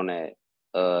in on that.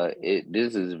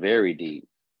 This is very deep.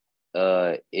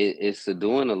 It's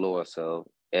subduing the lower self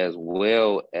as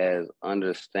well as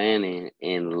understanding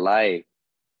in life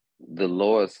the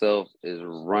lower self is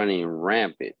running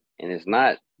rampant, and it's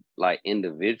not like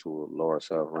individual lower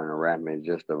self running rampant,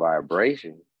 just the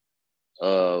vibration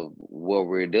of what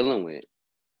we're dealing with.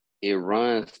 It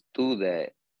runs through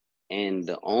that, and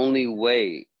the only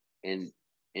way, and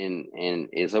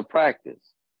it's a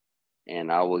practice.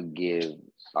 And I would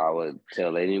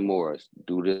tell any more,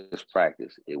 do this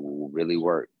practice. It will really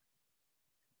work.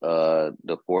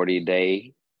 The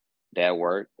 40-day, that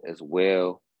worked, as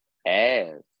well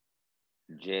as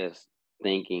just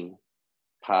thinking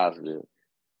positive,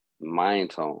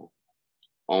 mind tone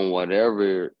on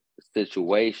whatever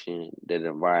situation that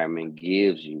environment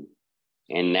gives you.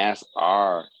 And that's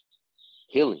our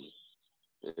healing.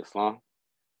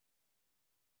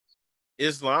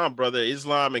 Islam, brother,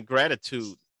 Islam and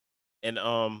gratitude. And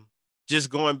just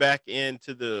going back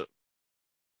into the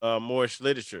Moorish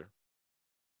literature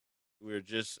we were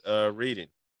just reading.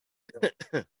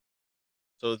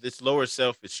 So this lower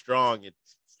self is strong. It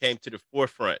came to the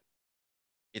forefront.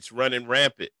 It's running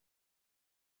rampant.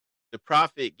 The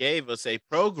prophet gave us a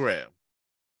program,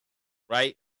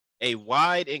 right? A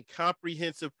wide and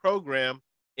comprehensive program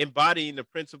embodying the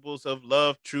principles of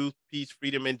love, truth, peace,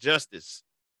 freedom, and justice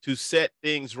to set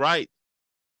things right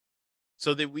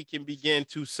so that we can begin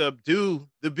to subdue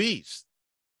the beast.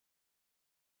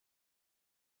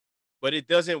 But it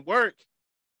doesn't work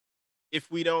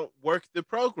if we don't work the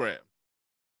program.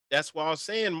 That's why I was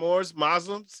saying, Moors,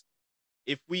 Muslims,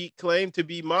 if we claim to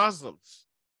be Muslims,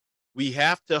 we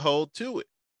have to hold to it.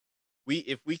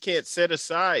 If we can't set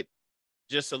aside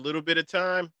just a little bit of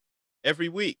time every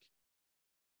week,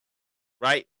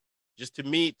 right? Just to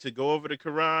meet, to go over the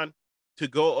Quran, to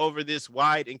go over this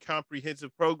wide and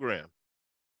comprehensive program.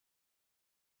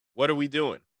 What are we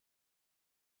doing?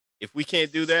 If we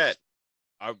can't do that,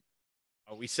 are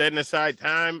we setting aside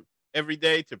time every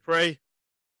day to pray,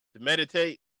 to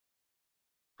meditate?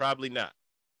 Probably not.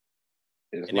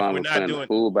 Islam and if we're not playing doing the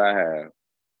fool by half.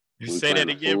 You say that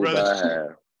again, brother. By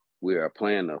half. We are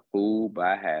playing the fool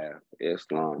by half.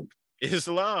 Islam.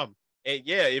 Islam. And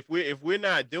yeah, if we're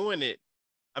not doing it,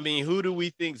 I mean, who do we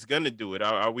think's gonna do it?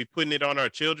 Are we putting it on our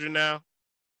children now?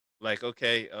 Like,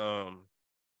 okay, I'm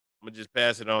gonna just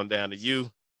pass it on down to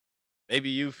you. Maybe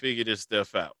you figure this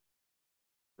stuff out,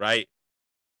 right?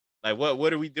 Like,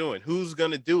 what are we doing? Who's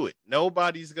gonna do it?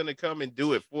 Nobody's gonna come and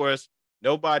do it for us.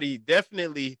 Nobody's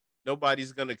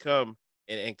gonna come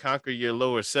and conquer your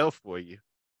lower self for you,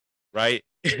 right?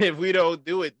 If we don't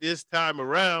do it this time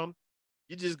around,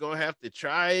 you're just gonna have to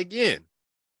try again,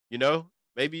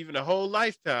 maybe even a whole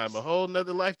lifetime, a whole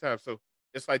nother lifetime. So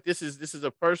it's like this is a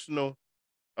personal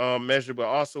measure, but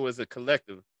also as a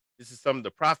collective. This is something the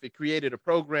prophet created a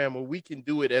program where we can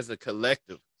do it as a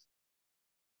collective.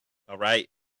 All right.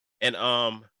 And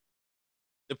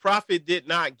the prophet did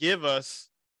not give us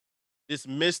this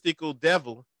mystical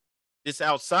devil, this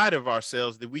outside of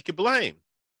ourselves that we could blame.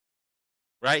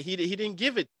 Right? He didn't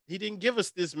give it. He didn't give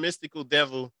us this mystical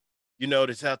devil,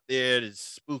 that's out there, this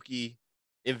spooky,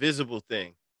 invisible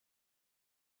thing.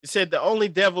 He said the only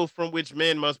devil from which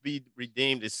man must be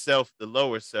redeemed is self, the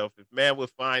lower self. If man would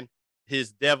find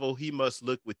his devil, he must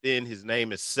look within. His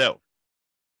name is self.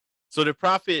 So the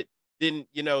prophet didn't,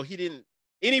 he didn't,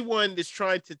 anyone that's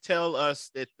trying to tell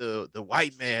us that the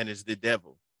white man is the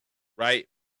devil, right?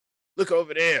 Look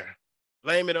over there,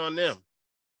 blame it on them.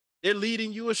 They're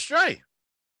leading you astray.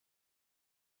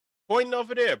 Pointing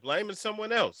over there, blaming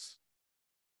someone else.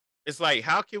 It's like,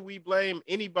 how can we blame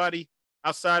anybody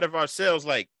outside of ourselves?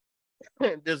 Like,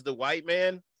 does the white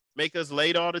man make us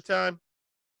late all the time?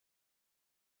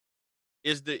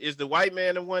 Is the white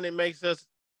man the one that makes us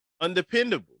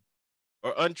undependable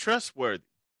or untrustworthy?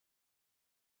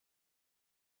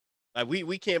 Like,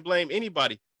 we can't blame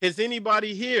anybody. Has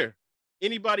anybody here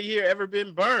ever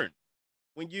been burned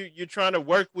when you're trying to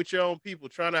work with your own people,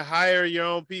 trying to hire your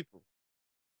own people?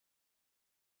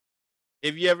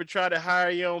 Have you ever tried to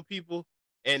hire your own people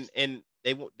and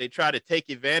they try to take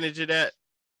advantage of that?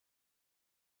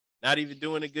 not even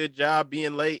doing a good job,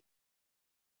 being late.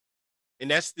 And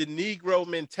that's the Negro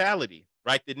mentality,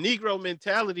 right? The Negro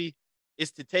mentality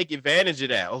is to take advantage of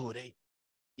that. Oh, they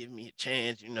give me a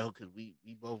chance, because we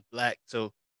both black.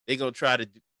 So they're going to try to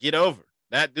get over,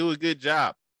 not do a good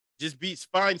job. Just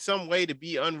find some way to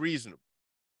be unreasonable,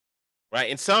 right?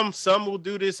 And some will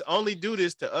only do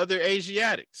this to other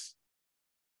Asiatics.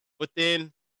 But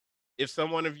then if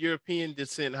someone of European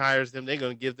descent hires them, they're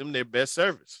going to give them their best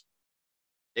service.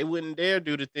 They wouldn't dare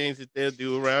do the things that they'll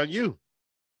do around you.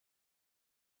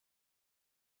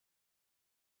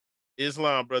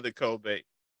 Islam, Brother Kobe.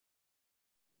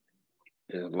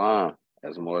 Islam,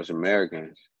 as Moorish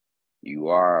Americans, you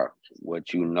are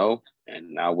what you know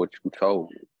and not what you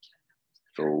told.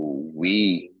 So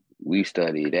we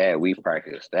study that, we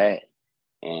practice that,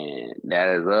 and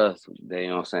that is us. You know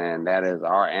what I'm saying? That is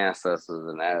our ancestors,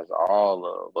 and that is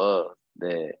all of us.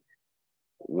 That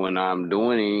when I'm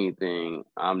doing anything,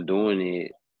 I'm doing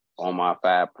it on my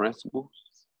 5 principles: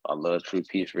 love, truth,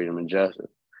 peace, freedom, and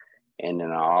justice. And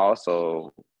then I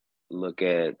also look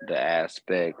at the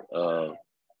aspect of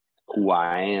who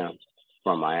I am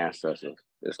from my ancestors,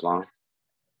 Islam.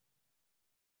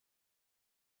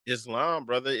 Islam,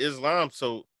 brother, Islam.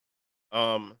 So,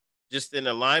 just in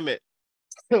alignment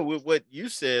with what you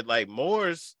said, like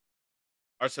Moors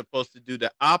are supposed to do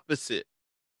the opposite,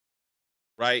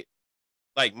 right?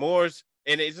 Like Moors,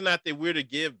 and it's not that we're to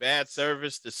give bad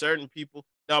service to certain people.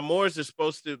 Now, Moors are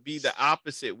supposed to be the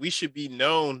opposite. We should be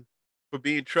known for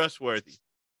being trustworthy,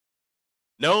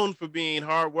 known for being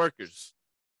hard workers,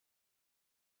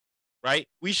 right?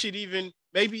 We should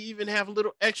maybe even have a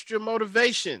little extra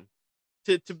motivation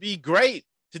to be great,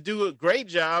 to do a great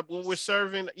job when we're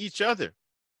serving each other,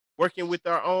 working with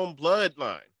our own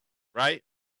bloodline, right?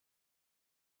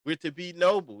 We're to be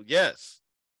noble, yes.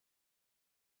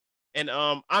 And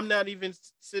I'm not even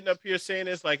sitting up here saying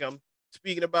this like I'm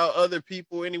speaking about other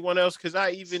people, anyone else, because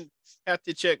I even have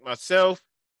to check myself,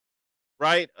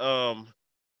 right?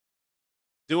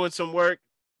 Doing some work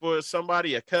for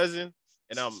somebody, a cousin,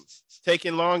 and I'm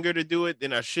taking longer to do it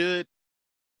than I should,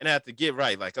 and I have to get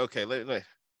right. Like, okay,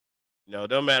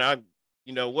 don't matter.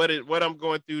 What I'm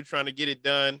going through, trying to get it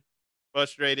done,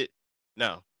 frustrated.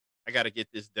 No, I got to get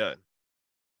this done.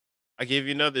 I give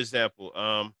you another example.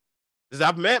 Because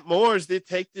I've met Moors that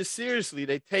take this seriously.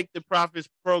 They take the Prophets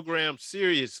program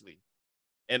seriously.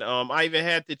 And I even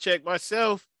had to check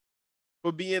myself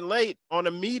for being late on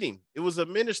a meeting. It was a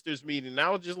minister's meeting. I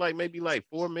was just maybe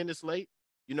 4 minutes late.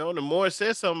 And the Moor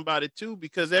said something about it too,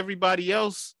 because everybody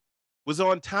else was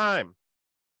on time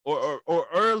or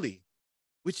early,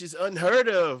 which is unheard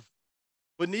of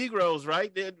for Negroes,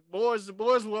 right? The Moors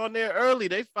were on there early.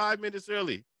 They 5 minutes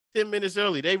early, 10 minutes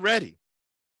early. They ready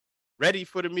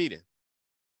for the meeting,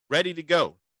 ready to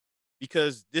go,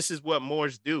 because this is what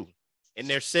Moors do, and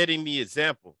they're setting the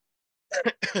example.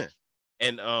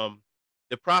 And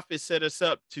the Prophet set us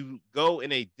up to go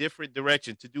in a different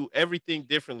direction, to do everything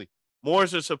differently.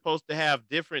 Moors are supposed to have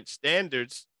different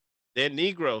standards than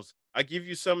Negroes. I give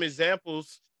you some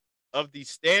examples of the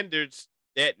standards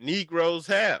that Negroes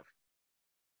have.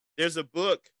 There's a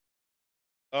book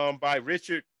by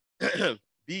Richard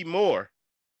B. Moore,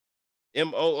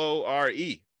 Moore.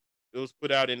 It was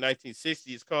put out in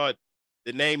 1960. It's called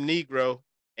The Name Negro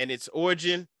and Its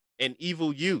Origin and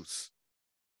Evil Use.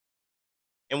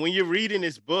 And when you're reading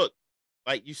this book,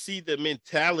 you see the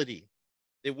mentality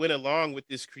that went along with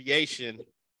this creation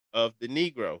of the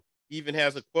Negro. He even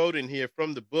has a quote in here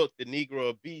from the book, The Negro,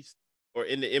 a Beast, or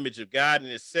In the Image of God.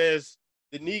 And it says,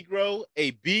 the Negro,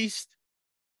 a beast,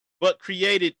 but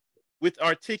created with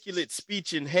articulate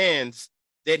speech and hands,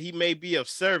 that he may be of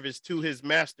service to his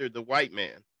master, the white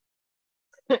man.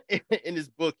 In his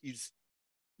book, he's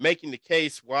making the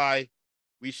case why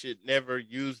we should never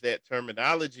use that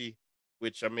terminology,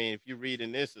 which, I mean, if you read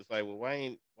in this, it's like, well, why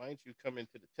ain't you come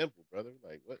into the temple, brother?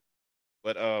 Like, what?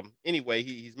 But anyway,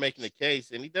 he's making the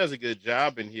case, and he does a good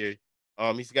job in here.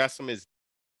 He's got some his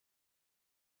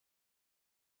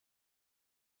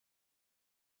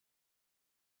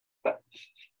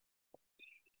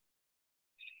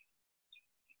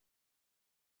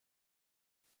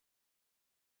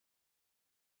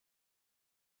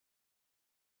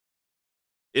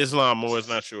Islam Moore is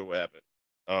not sure what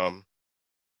happened.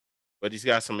 But he's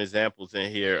got some examples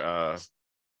in here.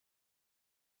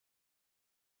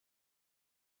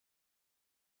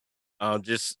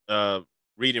 Just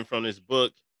reading from this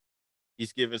book,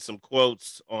 he's given some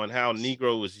quotes on how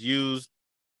Negro was used.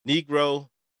 Negro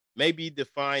may be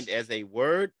defined as a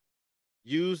word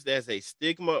used as a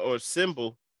stigma or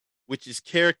symbol, which is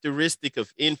characteristic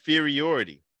of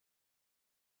inferiority.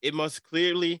 It must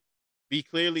clearly be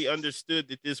clearly understood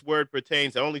that this word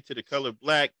pertains only to the color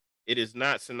black. It is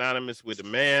not synonymous with a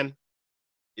man.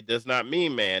 It does not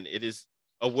mean man. It is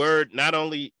a word not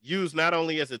only used not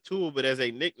only as a tool, but as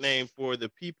a nickname for the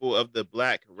people of the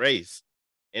black race.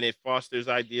 And it fosters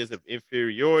ideas of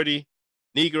inferiority.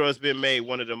 Negro has been made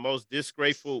one of the most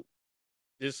disgraceful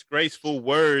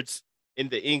words in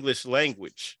the English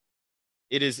language.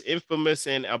 It is infamous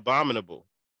and abominable.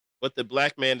 But the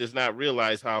black man does not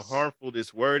realize how harmful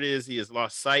this word is. He has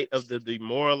lost sight of the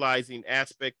demoralizing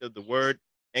aspect of the word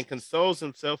and consoles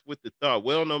himself with the thought,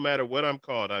 well, no matter what I'm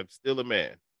called, I'm still a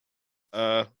man.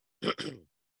 Uh,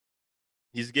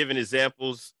 he's given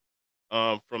examples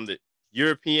from the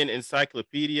European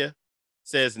Encyclopedia,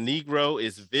 says Negro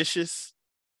is vicious.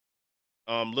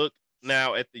 Look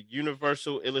now at the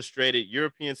Universal Illustrated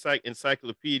European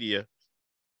Encyclopedia,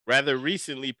 rather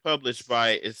recently published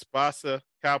by Espasa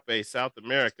Calpe, South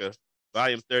America,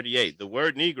 volume 38. The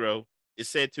word Negro is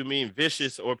said to mean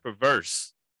vicious or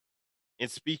perverse in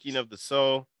speaking of the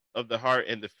soul, of the heart,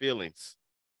 and the feelings.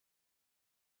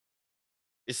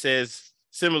 It says,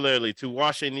 similarly, to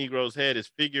wash a Negro's head is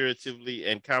figuratively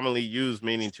and commonly used,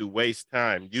 meaning to waste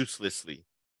time uselessly.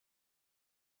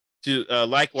 To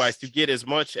likewise, to get as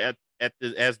much as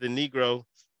the Negro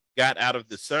got out of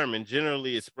the sermon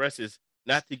generally expresses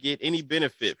not to get any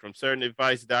benefit from certain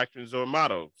advice, doctrines, or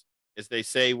mottos, as they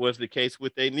say was the case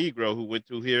with a Negro who went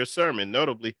to hear a sermon.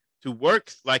 Notably, to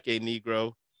work like a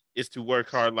Negro is to work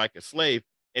hard like a slave,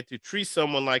 and to treat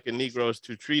someone like a Negro is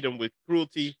to treat him with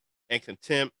cruelty and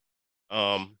contempt.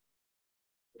 I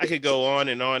could go on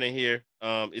and on in here.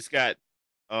 It's got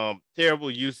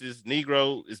terrible uses.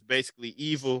 Negro is basically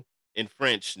evil in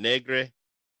French, nègre.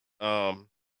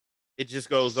 It just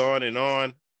goes on and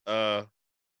on.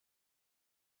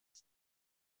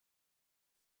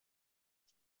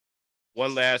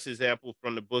 One last example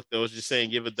from the book that was just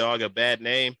saying, give a dog a bad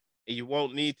name and you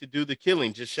won't need to do the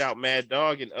killing. Just shout mad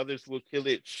dog and others will kill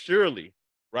it surely.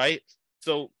 Right.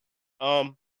 So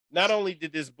not only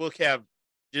did this book have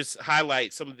just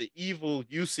highlight some of the evil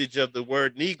usage of the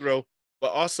word Negro,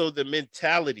 but also the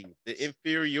mentality, the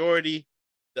inferiority,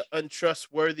 the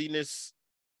untrustworthiness,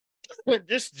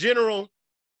 just general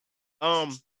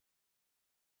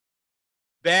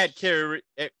bad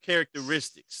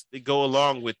characteristics that go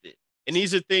along with it. And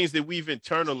these are things that we've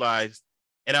internalized.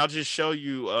 And I'll just show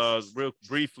you real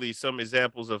briefly some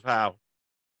examples of how.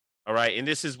 All right. And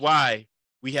this is why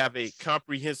we have a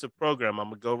comprehensive program. I'm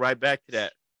going to go right back to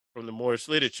that from the Moorish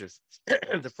literature.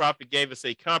 The prophet gave us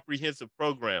a comprehensive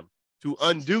program to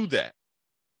undo that.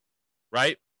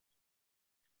 Right.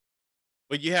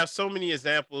 But you have so many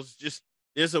examples. Just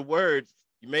there's a word,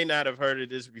 you may not have heard of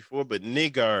this before, but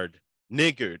niggardly,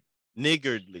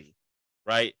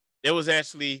 right? There was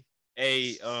actually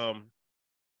a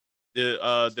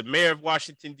the mayor of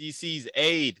Washington D.C.'s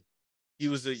aide. He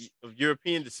was of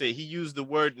European descent. He used the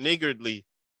word niggardly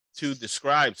to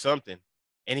describe something,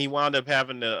 and he wound up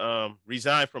having to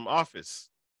resign from office,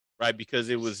 right? Because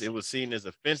it was seen as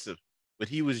offensive. But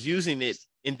he was using it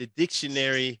in the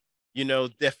dictionary,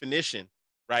 definition,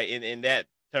 right? In that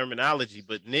terminology.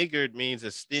 But niggard means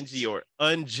a stingy or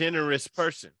ungenerous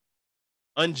person.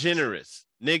 Ungenerous,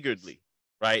 niggardly,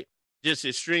 right? Just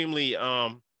extremely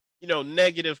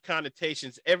negative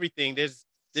connotations, everything. There's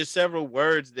several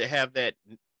words that have that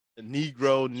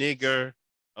Negro, nigger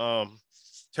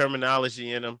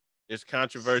terminology in them. There's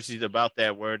controversies about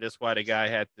that word. That's why the guy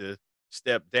had to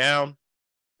step down.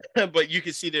 But you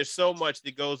can see there's so much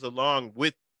that goes along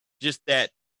with just that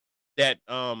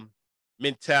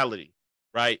mentality,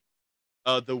 right?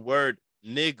 The word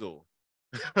niggle,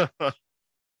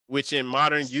 which in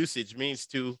modern usage means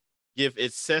to give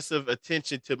excessive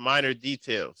attention to minor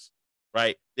details,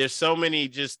 right? There's so many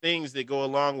just things that go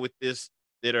along with this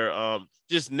that are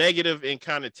just negative in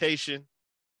connotation.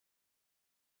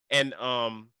 And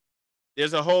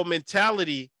there's a whole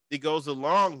mentality that goes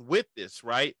along with this,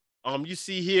 right? You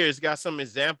see here, it's got some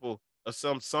example of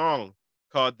some song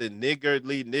called The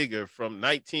Niggardly Nigger from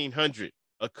 1900,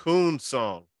 a coon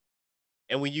song.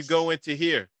 And when you go into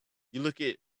here, you look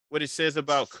at what it says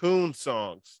about coon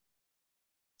songs.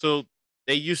 So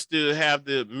they used to have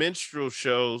the minstrel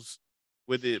shows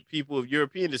with the people of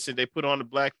European descent. They put on the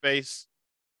blackface,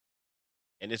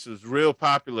 and this was real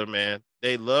popular, man.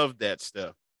 They loved that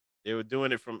stuff. They were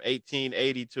doing it from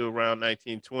 1880 to around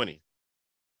 1920,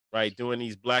 right? Doing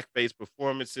these blackface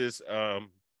performances,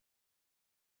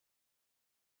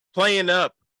 playing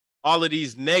up all of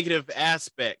these negative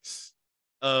aspects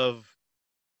of,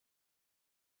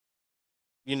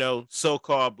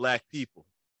 so-called black people.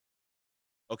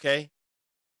 Okay.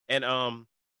 And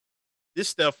this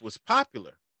stuff was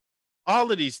popular.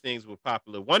 All of these things were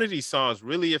popular. One of these songs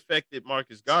really affected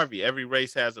Marcus Garvey. Every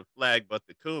race has a flag but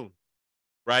the coon,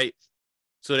 right?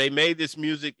 So they made this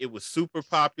music. It was super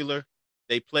popular.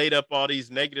 They played up all these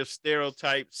negative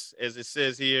stereotypes, as it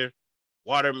says here,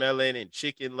 watermelon and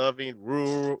chicken loving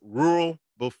rural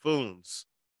buffoons,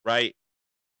 right?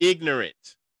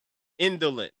 Ignorant,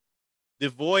 indolent,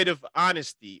 devoid of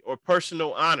honesty or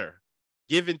personal honor,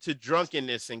 given to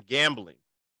drunkenness and gambling,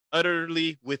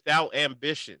 utterly without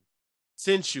ambition,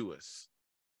 sensuous,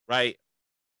 right?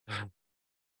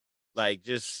 Like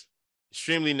just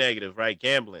extremely negative, right?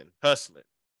 Gambling, hustling,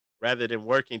 rather than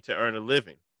working to earn a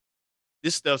living.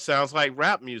 This stuff sounds like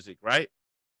rap music, right?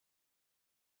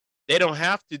 They don't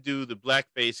have to do the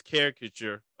blackface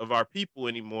caricature of our people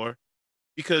anymore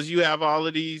because you have all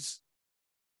of these,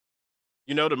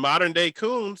 the modern day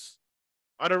coons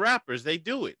are the rappers. They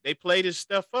do it. They play this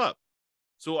stuff up.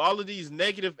 So all of these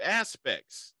negative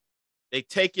aspects, they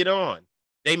take it on.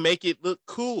 They make it look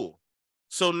cool.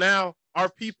 So now our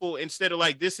people, instead of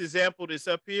like this example that's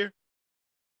up here,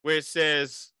 where it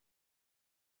says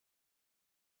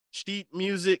sheet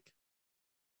music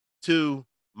to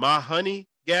my honey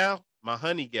gal,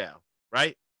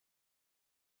 right?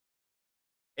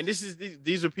 And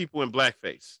these are people in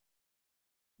blackface.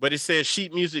 But it says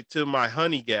sheet music to my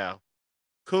honey gal.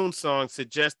 Coon song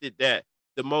suggested that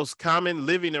the most common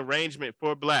living arrangement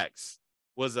for blacks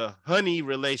was a honey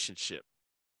relationship,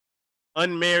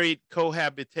 unmarried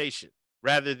cohabitation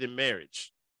rather than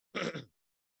marriage.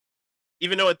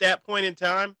 Even though at that point in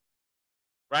time,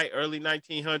 right, early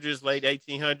 1900s, late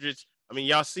 1800s, I mean,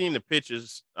 y'all seen the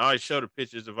pictures. I always show the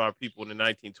pictures of our people in the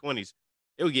 1920s.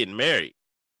 They were getting married.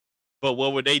 But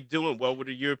what were they doing? What were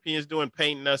the Europeans doing?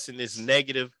 Painting us in this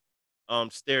negative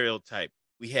stereotype.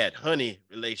 We had honey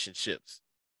relationships,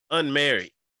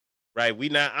 unmarried, right? We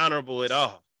not honorable at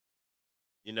all,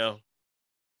 you know.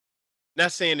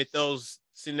 Not saying that those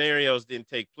scenarios didn't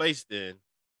take place then,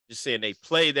 just saying they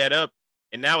played that up.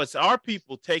 And now it's our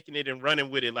people taking it and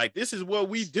running with it. Like, this is what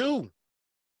we do.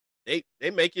 They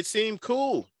make it seem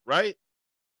cool, right?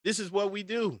 This is what we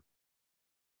do.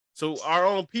 So our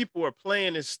own people are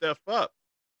playing this stuff up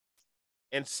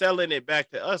and selling it back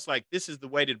to us like this is the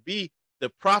way to be. The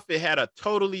prophet had a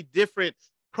totally different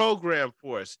program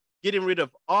for us, getting rid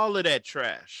of all of that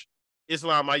trash.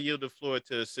 Islam, I yield the floor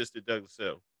to Sister Douglas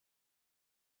Hill.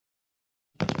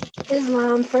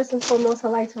 Islam, first and foremost, I'd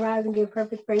like to rise and give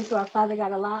perfect praise to our Father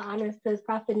God Allah, honors to his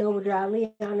prophet Noble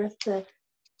Ali, honors to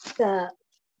the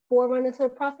forerunner to the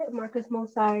prophet Marcus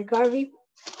Mosiah Garvey,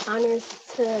 honors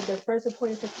to the first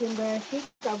appointed Supreme Grand Sheikh,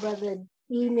 our brother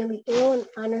E. Nearly Ill, and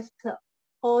honors to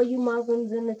all you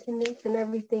Muslims in attendance and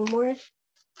everything more.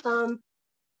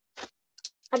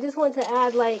 I just want to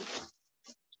add, like,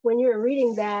 when you were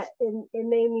reading that, it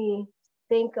made me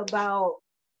think about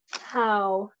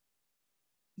how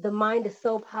the mind is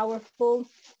so powerful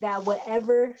that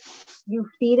whatever you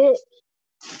feed it,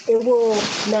 it will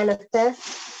manifest.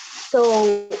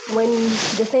 So when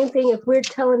the same thing, if we're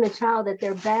telling a child that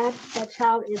they're bad, that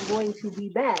child is going to be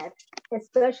bad,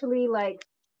 especially like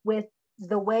with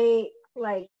the way,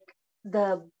 like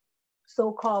the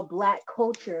so-called Black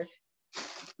culture,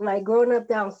 like growing up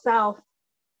down South,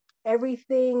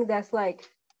 everything that's like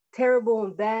terrible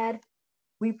and bad,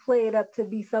 we play it up to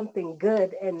be something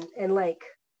good and like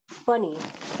funny.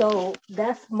 So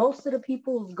that's most of the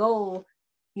people's goal,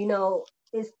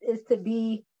 is to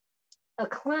be a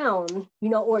clown,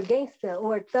 or a gangster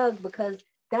or a thug, because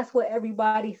that's what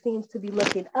everybody seems to be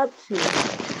looking up to.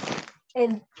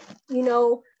 And,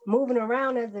 moving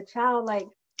around as a child, like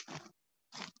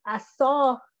I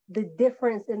saw the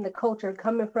difference in the culture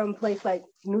coming from a place like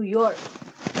New York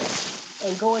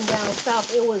and going down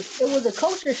South. It was a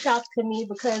culture shock to me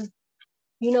because,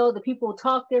 the people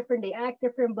talk different, they act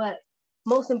different, but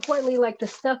most importantly, like the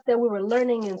stuff that we were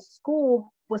learning in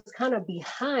school was kind of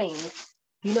behind,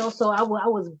 so I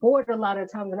was bored a lot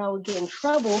of times and I would get in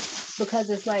trouble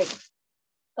because it's like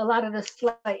a lot of this,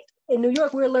 like in New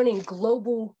York, we were learning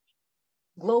global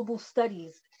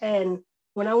studies. And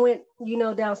when I went,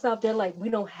 down South, they're like, we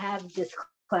don't have this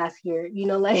class here,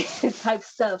 like type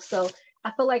stuff. So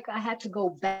I feel like I had to go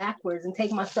backwards and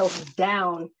take myself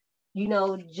down,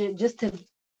 just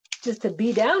to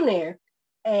be down there.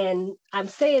 And I'm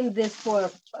saying this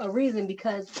for a reason,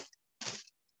 because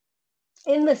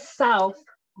in the South,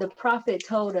 the prophet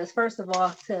told us, first of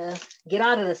all, to get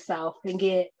out of the South and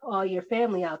get all your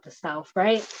family out the South,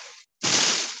 right?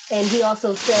 And he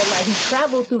also said, like, he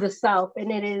traveled through the South and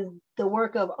it is the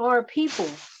work of our people.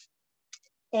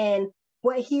 And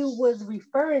what he was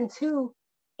referring to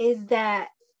is that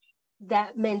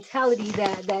mentality,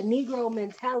 that Negro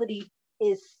mentality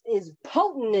is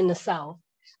potent in the South.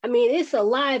 I mean, it's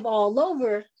alive all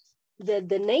over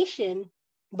the nation,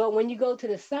 but when you go to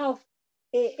the South,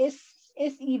 it's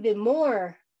even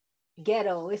more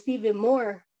ghetto. It's even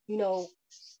more,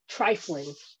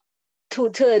 trifling to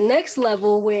the next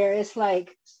level where it's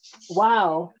like,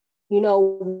 wow,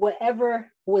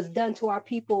 whatever was done to our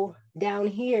people down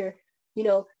here,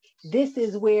 this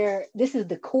is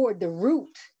the core, the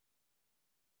root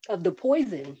of the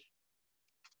poison.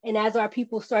 And as our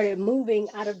people started moving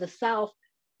out of the South,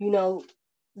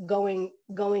 going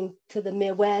to the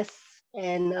Midwest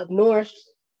and up north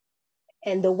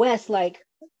and the West, like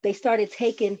they started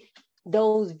taking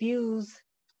those views,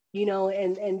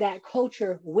 and that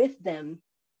culture with them.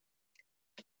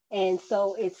 And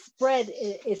so it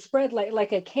spread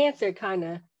like a cancer kind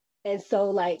of. And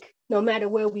so like no matter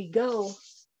where we go,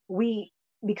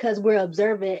 because we're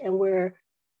observant and we're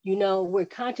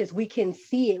conscious, we can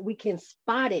see it, we can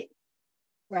spot it,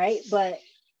 right? But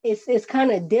it's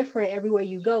kind of different everywhere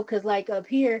you go, because like up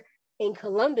here in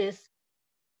Columbus,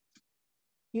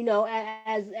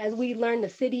 as we learn the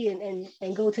city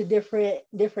and go to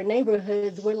different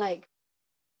neighborhoods, we're like,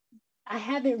 I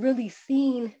haven't really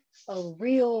seen a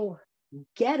real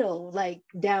ghetto like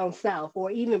down south,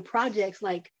 or even projects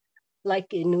like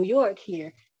in New York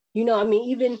here. I mean,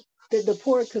 even the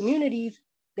poor communities,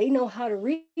 they know how to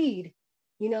read.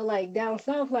 Like down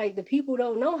south, like the people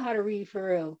don't know how to read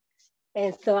for real.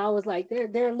 And so I was like,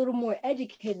 they're a little more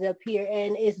educated up here,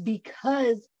 and it's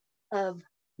because of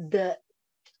the,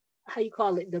 how you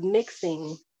call it, the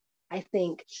mixing, I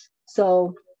think.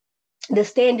 So the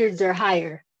standards are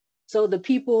higher. So the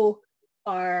people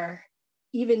are,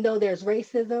 even though there's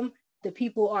racism, the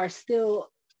people are still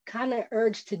kind of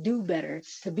urged to do better,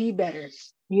 to be better,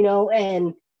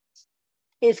 and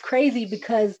it's crazy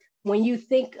because when you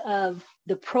think of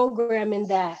the programming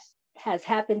that has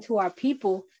happened to our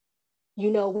people,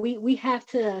 we have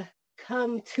to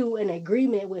come to an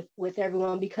agreement with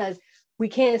everyone, because we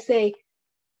can't say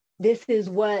this is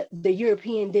what the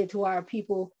European did to our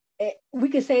people. We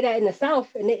could say that in the South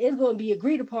and it's going to be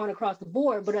agreed upon across the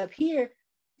board. But up here,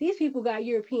 these people got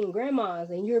European grandmas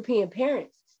and European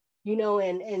parents,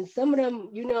 and some of them,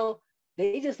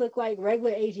 they just look like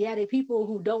regular Asiatic people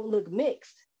who don't look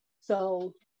mixed.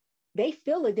 So they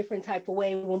feel a different type of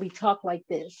way when we talk like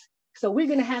this. So we're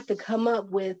going to have to come up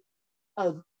with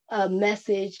a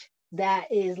message that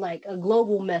is like a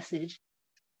global message,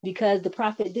 because the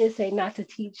prophet did say not to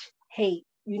teach hate.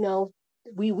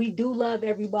 We do love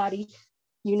everybody,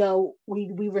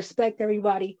 we respect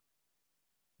everybody,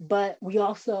 but we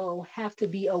also have to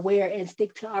be aware and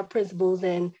stick to our principles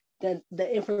and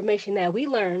the information that we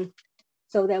learn,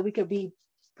 so that we could be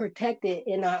protected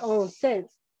in our own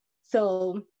sense.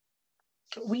 So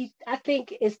I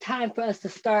think it's time for us to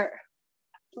start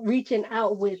reaching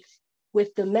out with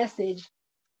the message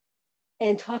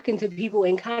and talking to people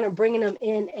and kind of bringing them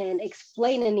in and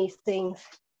explaining these things,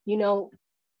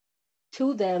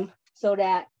 to them, so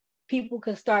that people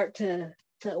can start to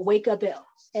wake up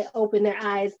and open their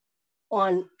eyes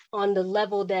on the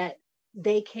level that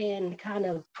they can kind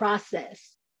of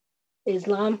process.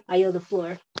 Islam, I yield the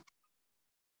floor.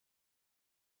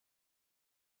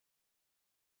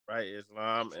 Right,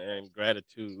 Islam, and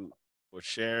gratitude for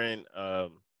sharing.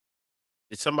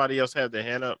 Did somebody else have their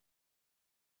hand up?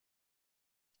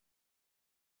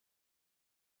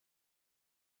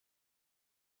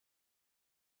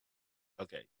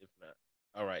 Okay, if not,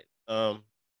 all right.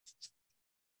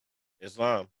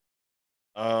 Islam.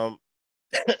 Um,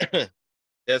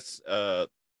 that's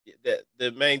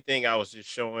the main thing I was just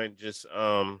showing, just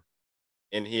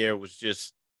in here, was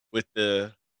just with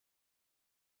the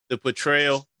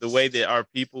portrayal, the way that our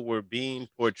people were being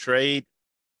portrayed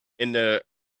in the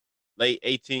late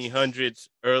 1800s,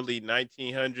 early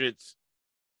 1900s.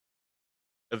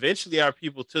 Eventually, our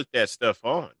people took that stuff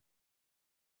on,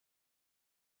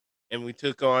 and we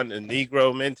took on the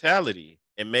Negro mentality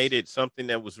and made it something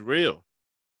that was real.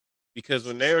 Because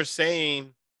when they were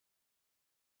saying,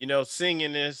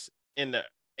 singing this in the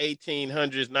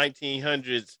 1800s,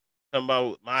 1900s, talking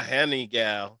about my honey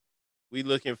gal, we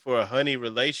looking for a honey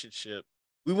relationship.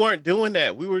 We weren't doing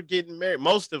that. We were getting married.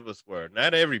 Most of us were,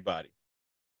 not everybody.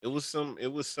 It was some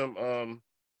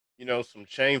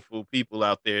shameful people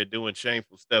out there doing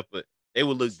shameful stuff, but they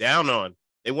were looked down on.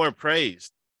 They weren't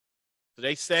praised. So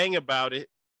they sang about it.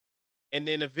 And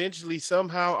then eventually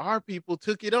somehow our people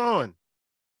took it on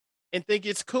and think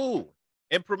it's cool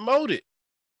and promote it.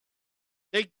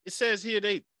 It says here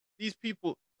these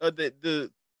people,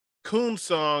 the coon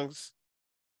songs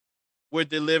were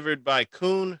delivered by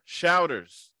coon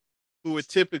shouters, who were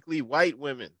typically white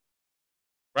women.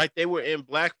 right? They were in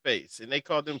blackface and they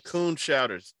called them coon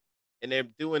shouters. And they're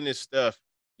doing this stuff,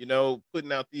 you know,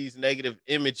 putting out these negative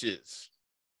images.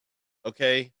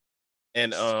 Okay.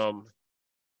 And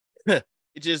it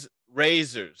just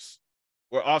razors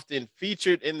were often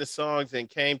featured in the songs and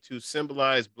came to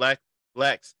symbolize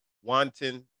blacks'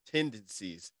 wanton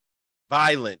tendencies,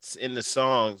 violence in the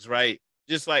songs, right?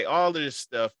 Just like all of this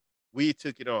stuff, we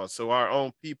took it on. So our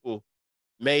own people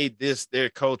made this their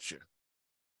culture.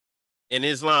 In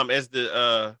Islam, as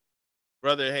the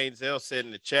brother Hazel said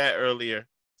in the chat earlier,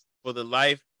 for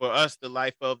us, the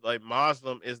life of a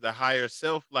Muslim is the higher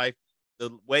self life.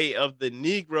 The way of the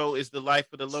Negro is the life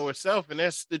of the lower self. And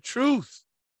that's the truth.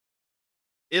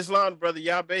 Islam, brother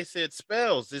Yabe said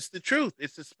spells. It's the truth.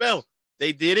 It's a spell.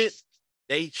 They did it.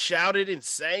 They shouted and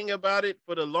sang about it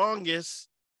for the longest.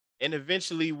 And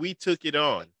eventually we took it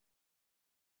on.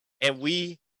 And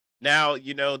we now,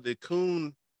 you know, the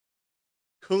coon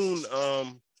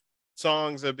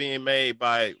songs are being made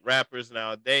by rappers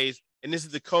nowadays. And this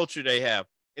is the culture they have.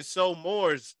 And so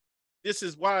Moors, this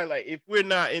is why, like, if we're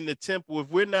not in the temple, if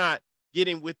we're not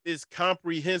getting with this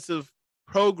comprehensive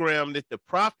program that the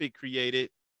prophet created,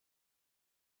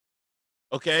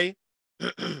 okay,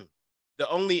 the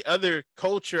only other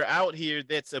culture out here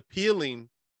that's appealing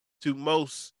to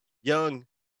most young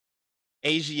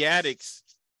Asiatics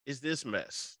is this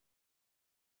mess.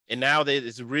 And now that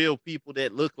it's real people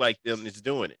that look like them that's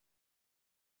doing it.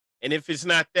 And if it's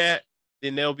not that,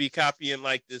 then they'll be copying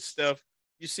like this stuff.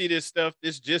 You see this stuff,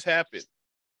 this just happened.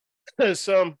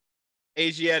 Some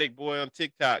Asiatic boy on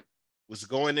TikTok was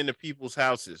going into people's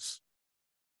houses,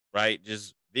 right?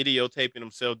 Just videotaping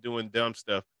himself doing dumb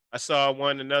stuff. I saw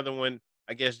another one,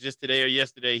 I guess just today or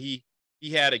yesterday.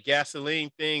 He had a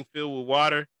gasoline thing filled with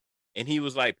water, and he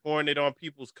was like pouring it on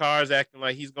people's cars, acting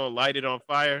like he's gonna light it on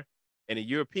fire. And a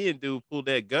European dude pulled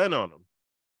that gun on him.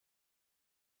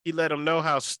 He let him know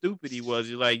how stupid he was.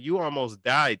 He's like, you almost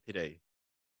died today,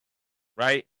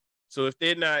 right? So if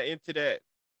they're not into that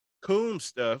coon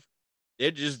stuff,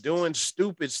 they're just doing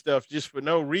stupid stuff just for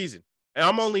no reason. And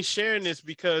I'm only sharing this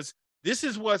because this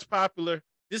is what's popular.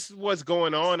 This is what's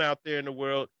going on out there in the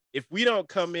world. If we don't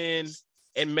come in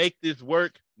and make this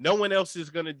work, no one else is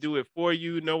going to do it for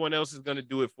you. No one else is going to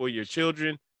do it for your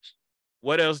children.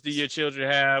 What else do your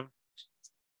children have?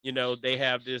 You know, they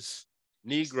have this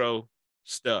Negro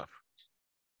stuff,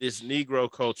 this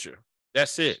Negro culture.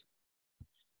 That's it.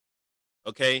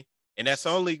 Okay. And that's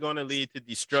only going to lead to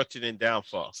destruction and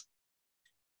downfall.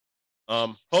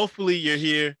 Hopefully you're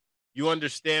here. You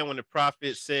understand when the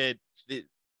prophet said that,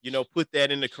 you know, put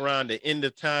that in the Quran, the end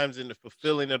of times and the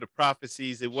fulfilling of the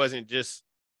prophecies. It wasn't just,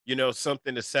 you know,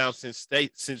 something that sounds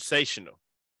sensational.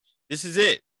 This is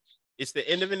it. It's the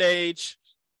end of an age,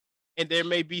 and there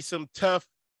may be some tough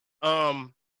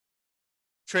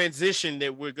transition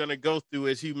that we're going to go through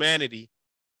as humanity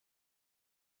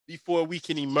before we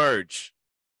can emerge.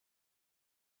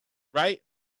 Right?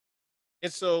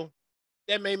 And so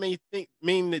that may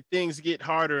mean that things get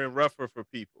harder and rougher for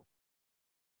people.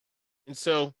 And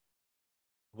so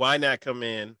why not come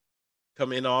in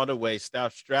all the way,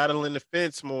 stop straddling the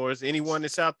fence, Moors. Anyone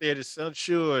that's out there that's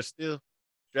unsure, still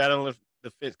straddling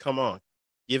the fence, come on,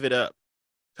 give it up.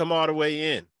 Come all the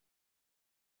way in.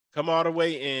 Come all the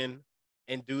way in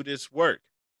and do this work.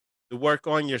 The work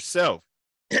on yourself,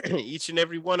 each and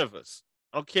every one of us.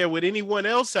 I don't care what anyone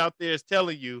else out there is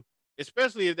telling you,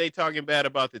 especially if they talking bad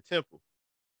about the temple.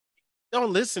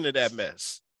 Don't listen to that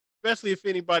mess. Especially if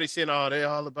anybody's saying, oh, they're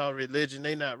all about religion.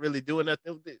 They're not really doing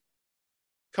nothing.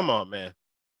 Come on, man.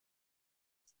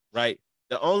 Right?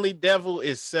 The only devil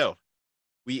is self.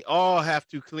 We all have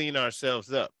to clean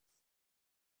ourselves up.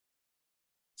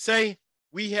 Say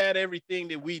we had everything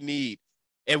that we need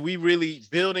and we really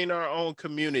building our own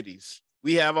communities.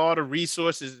 We have all the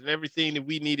resources and everything that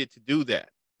we needed to do that,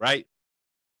 right?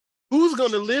 Who's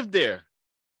going to live there?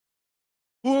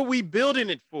 Who are we building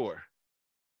it for?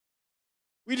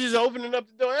 We just opening up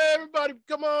the door. Hey, everybody,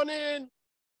 come on in.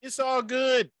 It's all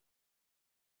good.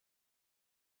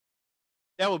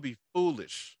 That would be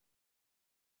foolish.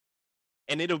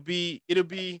 And it'll be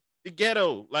the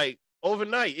ghetto, like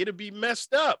overnight. It'll be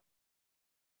messed up.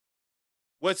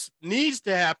 What needs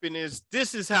to happen is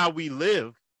this is how we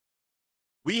live.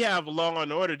 We have law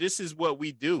and order. This is what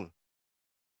we do.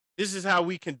 This is how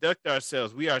we conduct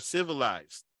ourselves. We are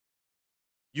civilized.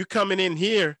 You coming in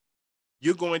here,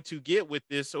 you're going to get with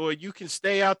this, or you can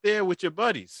stay out there with your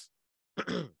buddies.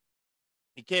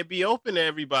 You can't be open to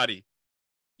everybody.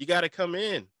 You got to come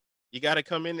in. You got to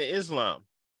come into Islam.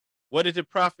 What did the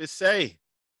prophet say?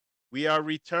 We are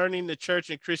returning the church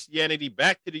and Christianity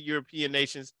back to the European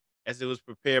nations as it was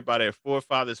prepared by their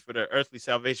forefathers for their earthly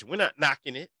salvation. We're not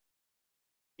knocking it.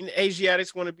 And the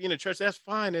Asiatics want to be in the church. That's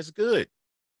fine. That's good.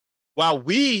 While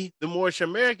we, the Moorish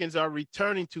Americans, are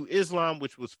returning to Islam,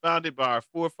 which was founded by our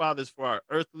forefathers for our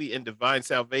earthly and divine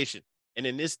salvation. And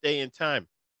in this day and time,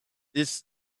 this,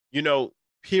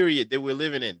 period that we're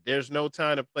living in, there's no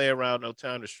time to play around, no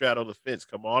time to straddle the fence.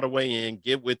 Come all the way in,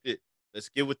 get with it. Let's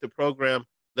get with the program.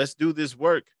 Let's do this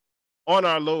work on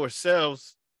our lower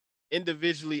selves,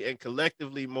 individually and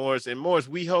collectively, Moors. And Moors,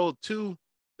 we hold to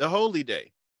the holy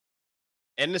day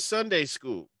and the Sunday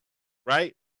school,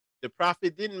 right? The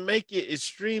prophet didn't make it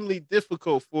extremely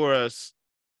difficult for us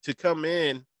to come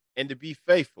in and to be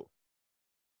faithful.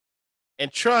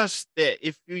 And trust that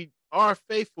if we are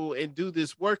faithful and do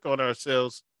this work on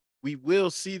ourselves, we will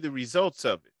see the results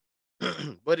of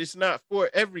it. But it's not for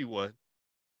everyone,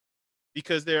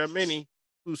 because there are many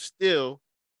who still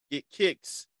get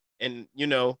kicks and,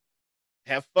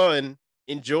 have fun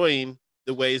enjoying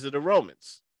the ways of the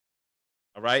Romans.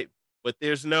 All right. But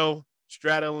there's no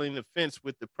straddling the fence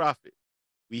with the prophet.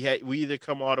 We either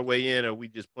come all the way in or we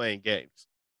just playing games.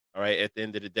 All right. At the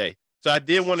end of the day. So I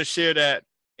did want to share that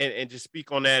and just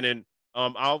speak on that. And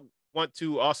I'll want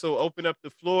to also open up the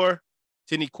floor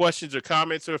to any questions or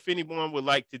comments, or if anyone would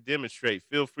like to demonstrate,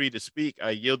 feel free to speak. I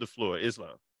yield the floor.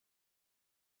 Islam.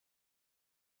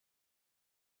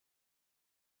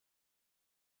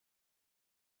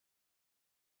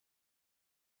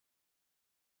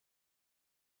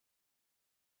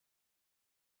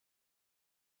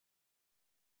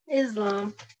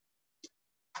 Islam.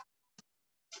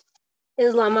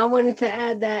 Islam, I wanted to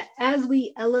add that as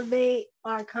we elevate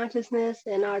our consciousness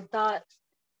and our thoughts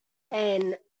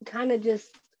and kind of just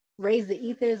raise the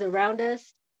ethers around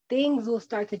us, things will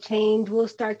start to change. We'll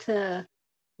start to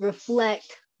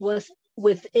reflect what's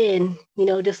within,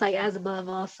 just like as above,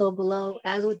 also below,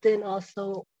 as within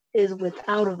also is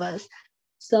without of us.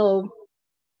 So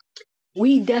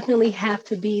we definitely have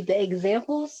to be the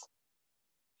examples.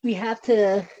 We have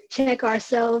to check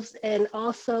ourselves and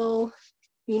also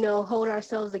hold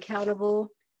ourselves accountable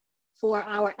for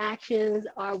our actions,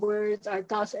 our words, our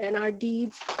thoughts, and our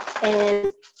deeds.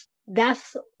 And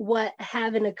that's what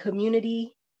having a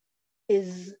community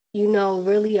is,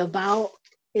 really about,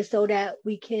 is so that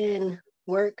we can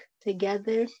work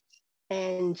together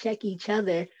and check each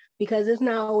other, because it's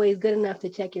not always good enough to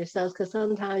check yourselves, because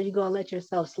sometimes you're going to let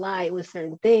yourself slide with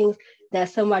certain things that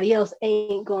somebody else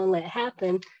ain't going to let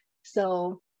happen.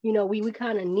 So, we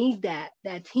kind of need that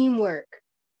teamwork.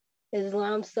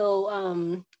 Islam.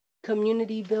 So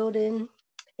community building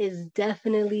is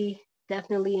definitely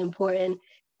important.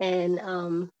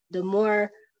 And the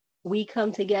more we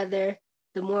come together,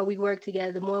 the more we work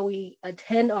together, the more we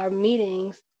attend our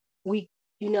meetings, we,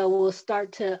 will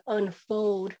start to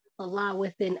unfold a lot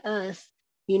within us,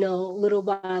 little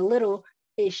by little.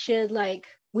 It should,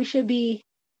 we should be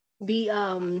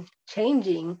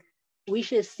changing. We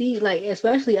should see,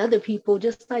 especially other people,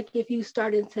 just like if you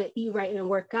started to eat right and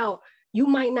work out, you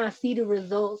might not see the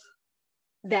results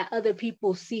that other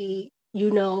people see,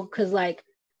 because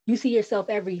you see yourself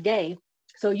every day.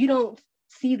 So you don't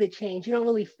see the change. You don't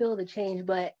really feel the change.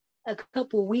 But a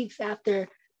couple weeks after,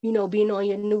 being on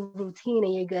your new routine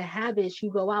and your good habits,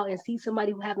 you go out and see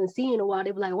somebody who haven't seen in a while.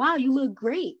 They be like, wow, you look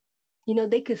great.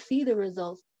 They could see the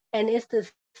results. And it's the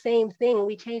same thing when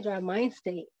we change our mind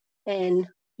state. And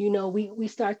we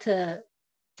start to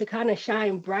kind of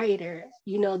shine brighter,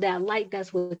 that light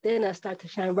that's within us start to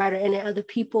shine brighter. And then other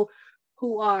people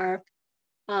who are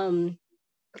on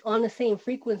the same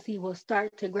frequency will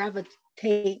start to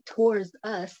gravitate towards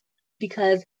us,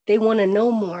 because they want to know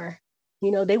more,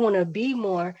 they want to be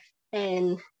more.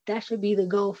 And that should be the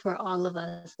goal for all of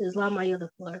us. Islam, I yield the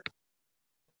floor.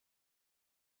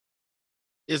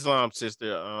 Islam,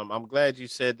 sister. I'm glad you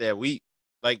said that. We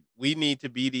need to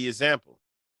be the example.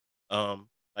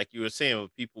 Like you were saying,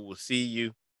 people will see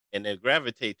you and they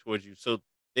gravitate towards you. So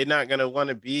they're not gonna want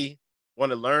to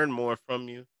learn more from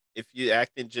you if you're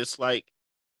acting just like,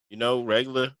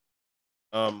 regular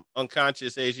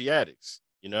unconscious Asiatics,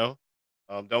 Don't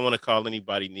want to call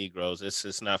anybody Negroes. It's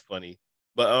just not funny.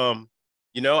 But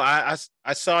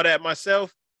I saw that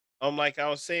myself. Like I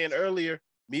was saying earlier,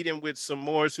 meeting with some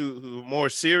Moors who are more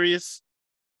serious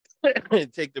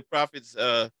and take the Prophet's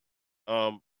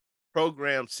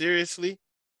program seriously.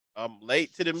 I'm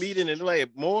late to the meeting and like,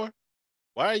 more,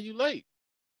 why are you late?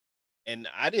 And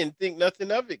I didn't think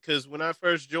nothing of it, because when I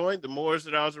first joined, the Moors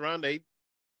that I was around,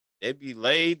 they'd be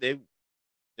late. They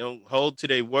don't hold to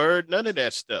their word. None of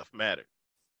that stuff mattered.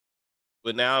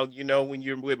 But now, when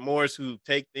you're with Moors who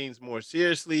take things more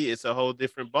seriously, it's a whole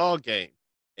different ball game.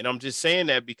 And I'm just saying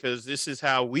that because this is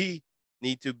how we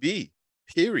need to be,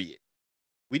 period.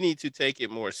 We need to take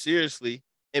it more seriously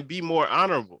and be more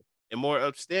honorable and more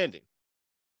upstanding,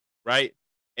 right?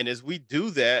 And as we do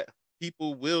that,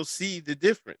 people will see the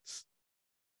difference.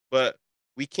 But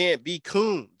we can't be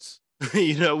coons.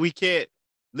 We can't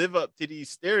live up to these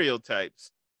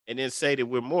stereotypes and then say that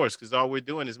we're Moors, because all we're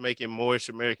doing is making Moorish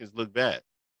Americans look bad.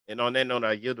 And on that note,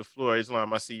 I yield the floor.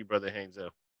 Islam, I see you, Brother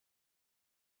Hainzel.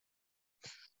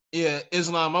 Yeah,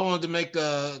 Islam, I wanted to make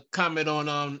a comment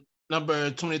on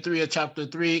number 23 of chapter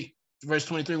 3, verse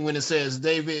 23, when it says,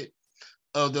 David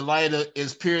of the light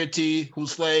is purity, who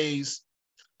slays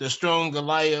the strong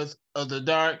Goliath of the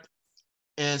dark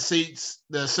and seats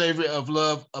the Savior of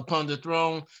love upon the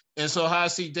throne. And so how I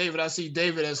see David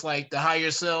as like the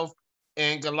higher self,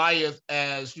 and Goliath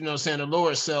as, the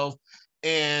lower self.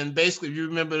 And basically, if you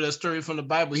remember the story from the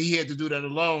Bible, he had to do that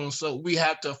alone. So we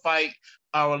have to fight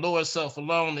our lower self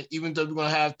alone. And even though we're going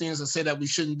to have things that say that we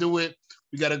shouldn't do it,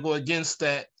 we got to go against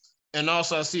that. And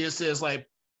also I see it says like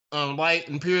light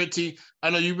and purity. I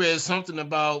know you read something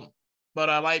about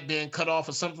our light being cut off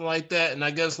or something like that. And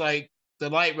I guess like the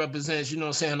light represents,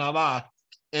 Allah.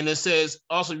 And it says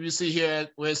also, you see here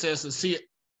where it says to see,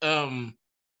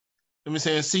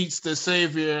 seats the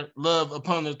Savior love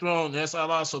upon the throne. That's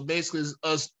Allah. So basically, it's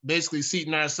us basically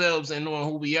seating ourselves and knowing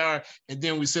who we are, and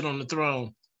then we sit on the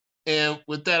throne. And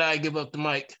with that, I give up the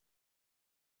mic.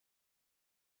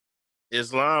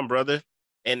 Islam, brother.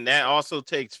 And that also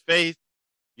takes faith,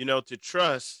 to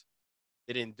trust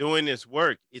that in doing this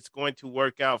work, it's going to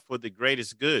work out for the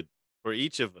greatest good for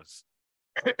each of us,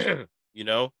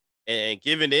 and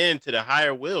giving in to the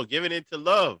higher will, giving in to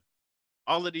love,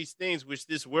 all of these things which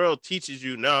this world teaches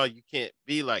you, no, you can't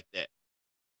be like that,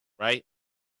 right?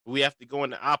 We have to go in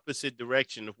the opposite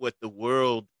direction of what the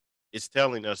world is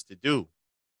telling us to do.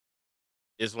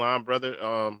 Islam, brother,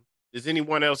 does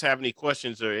anyone else have any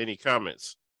questions or any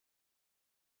comments?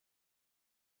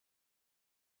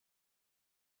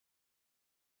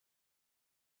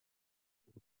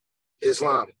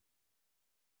 Islam,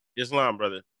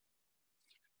 brother.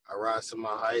 I rise to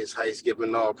my highest heights,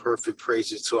 giving all perfect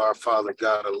praises to our Father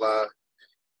God Allah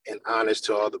and honors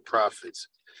to all the prophets.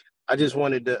 I just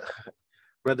wanted to,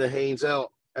 Brother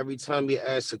Hainzel, every time he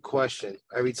asks a question,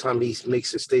 every time he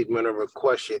makes a statement or a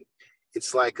question,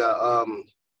 it's like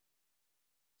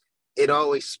it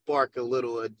always spark a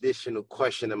little additional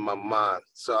question in my mind.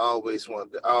 So I always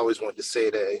want to say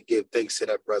that and give thanks to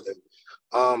that brother.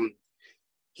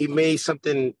 He made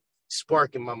something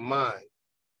spark in my mind.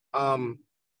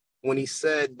 When he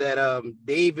said that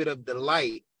David of the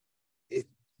light,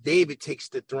 David takes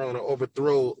the throne or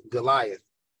overthrow Goliath,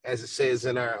 as it says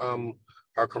in our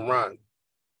Koran.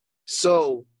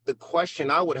 So the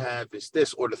question I would have is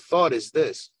this, or the thought is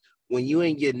this: when you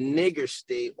in your nigger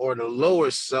state or the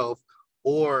lower self,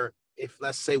 or if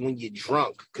let's say when you're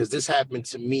drunk, because this happened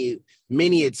to me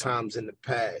many a times in the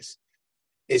past,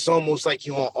 it's almost like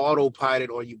you're on autopilot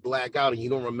or you black out and you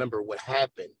don't remember what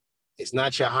happened. It's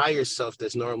not your higher self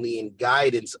that's normally in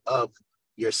guidance of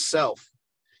yourself.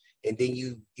 And then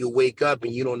you wake up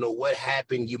and you don't know what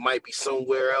happened. You might be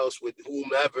somewhere else with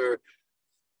whomever.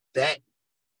 That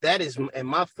is, and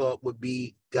my thought would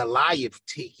be Goliath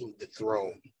taking the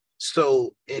throne.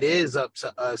 So it is up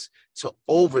to us to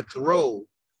overthrow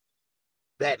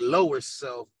that lower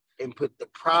self and put the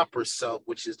proper self,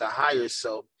 which is the higher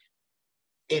self,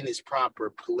 in its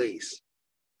proper place.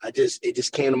 It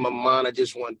just came to my mind. I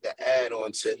just wanted to add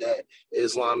on to that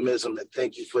Islamism, and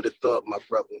thank you for the thought, my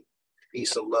brother.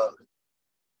 Peace and love.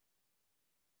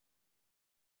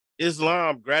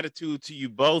 Islam, gratitude to you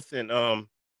both. And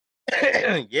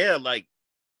yeah, like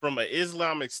from an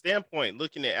Islamic standpoint,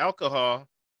 looking at alcohol,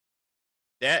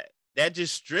 that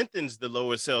just strengthens the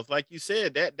lower self. Like you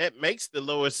said, that makes the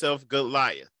lower self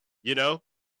Goliath,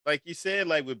 like you said,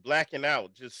 like with blacking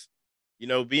out, just,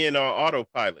 being on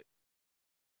autopilot.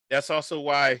 That's also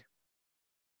why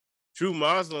true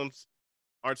Muslims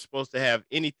aren't supposed to have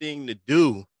anything to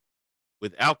do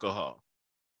with alcohol.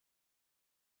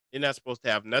 They're not supposed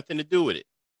to have nothing to do with it.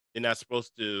 They're not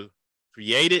supposed to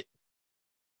create it.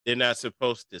 They're not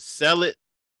supposed to sell it.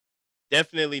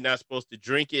 Definitely not supposed to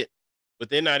drink it. But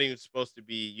they're not even supposed to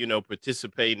be,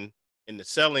 participating in the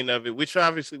selling of it, which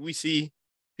obviously we see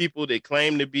people that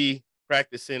claim to be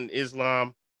practicing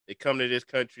Islam. They come to this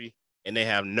country and they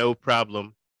have no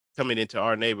problem coming into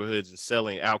our neighborhoods and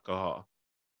selling alcohol.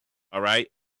 All right.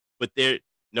 But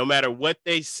no matter what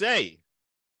they say,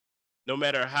 no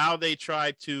matter how they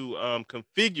try to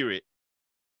configure it,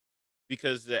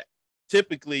 because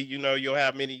typically, you'll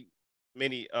have many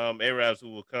Arabs who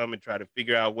will come and try to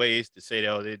figure out ways to say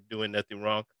that they're doing nothing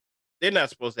wrong. They're not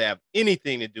supposed to have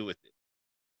anything to do with it.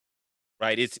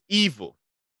 right? It's evil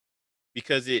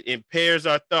because it impairs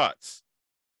our thoughts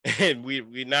and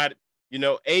we're not,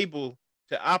 able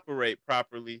to operate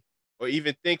properly or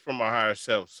even think from our higher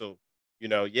self. So,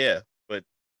 yeah, but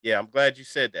yeah, I'm glad you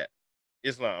said that.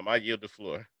 Islam, I yield the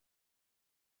floor.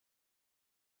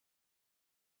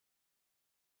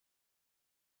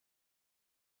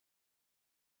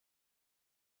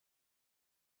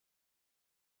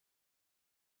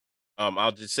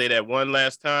 I'll just say that one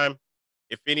last time.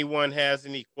 If anyone has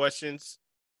any questions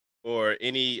or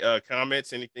any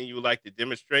comments, anything you would like to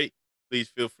demonstrate, please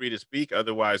feel free to speak.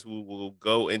 Otherwise, we will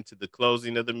go into the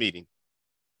closing of the meeting.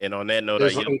 And on that note, I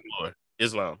yield the floor.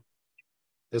 Islam.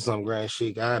 Islam Grand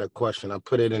Sheik, I had a question. I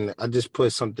just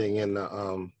put something in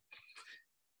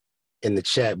the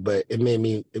chat, but it made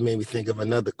me think of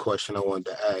another question I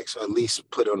wanted to ask, or at least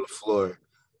put on the floor.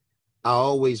 I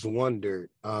always wondered,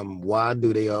 why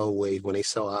do they always, when they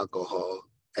sell alcohol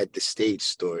at the stage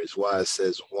stores, why it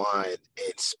says wine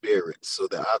and spirits? So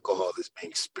the alcohol is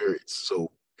being spirits.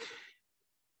 So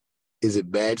is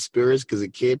it bad spirits? Because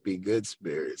it can't be good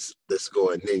spirits that's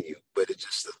going in you, but it's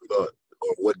just a thought.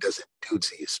 Or what does it do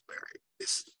to your spirit?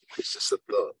 It's just a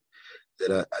thought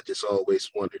that I just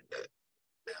always wondered that.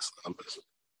 That's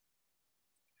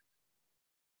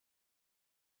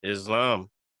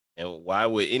Islam. And why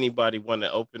would anybody want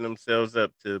to open themselves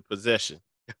up to possession?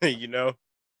 you know,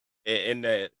 and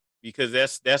that because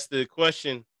that's the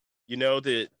question,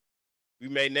 that we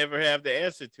may never have the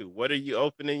answer to. What are you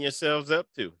opening yourselves up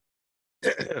to?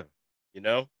 you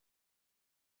know,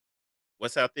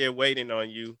 what's out there waiting on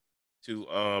you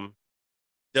to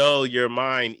dull your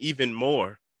mind even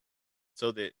more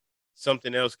so that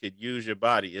something else could use your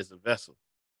body as a vessel.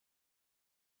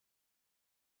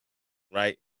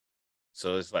 Right?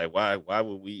 So it's like why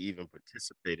would we even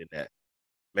participate in that?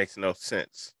 Makes no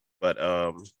sense. But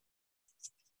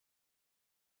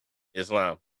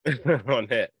Islam on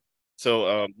that.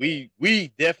 So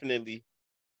we definitely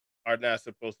are not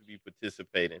supposed to be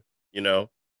participating,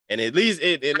 And at least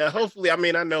hopefully, I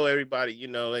mean, I know everybody,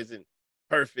 isn't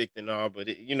perfect and all, but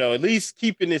at least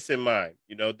keeping this in mind,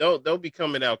 don't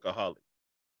become an alcoholic,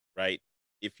 right?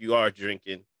 If you are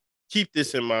drinking, keep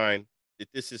this in mind that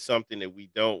this is something that we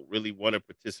don't really want to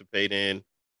participate in.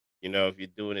 If you're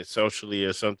doing it socially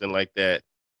or something like that,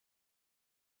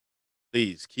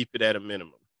 please keep it at a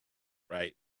minimum,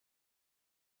 right?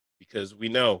 Because we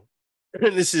know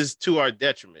this is to our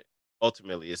detriment.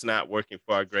 Ultimately, it's not working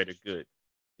for our greater good.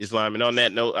 Islam. And on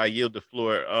that note, I yield the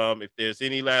floor. If there's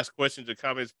any last questions or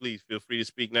comments, please feel free to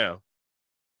speak now.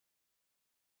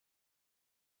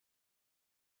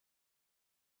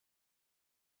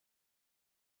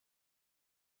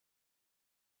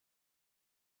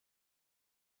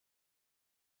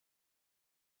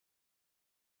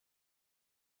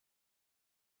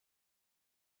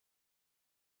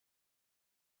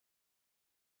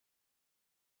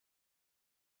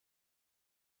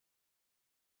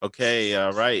 Okay,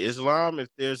 all right. Islam, if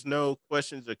there's no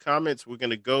questions or comments, we're going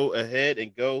to go ahead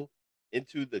and go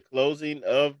into the closing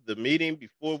of the meeting.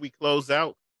 Before we close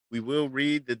out, we will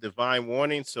read the divine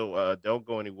warning, so don't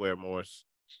go anywhere, Morris.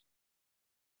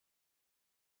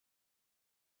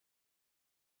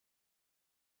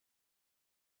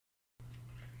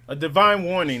 A divine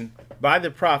warning by the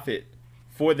prophet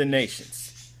for the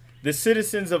nations. The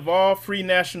citizens of all free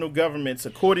national governments,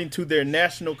 according to their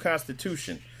national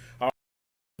constitution, are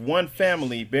one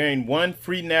family bearing one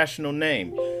free national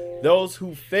name. Those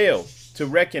who fail to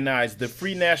recognize the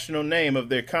free national name of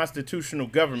their constitutional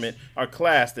government are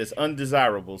classed as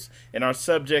undesirables and are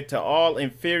subject to all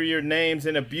inferior names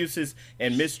and abuses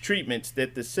and mistreatments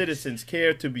that the citizens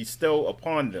care to bestow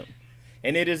upon them.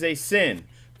 And it is a sin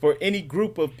for any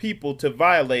group of people to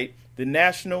violate the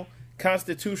national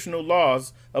constitutional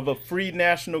laws of a free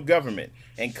national government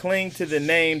and cling to the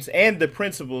names and the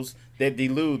principles that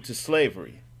delude to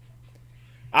slavery.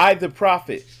 I, the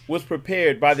prophet, was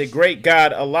prepared by the great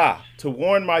God Allah to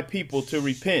warn my people to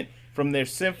repent from their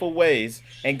sinful ways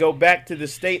and go back to the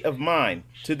state of mind,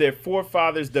 to their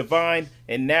forefathers' divine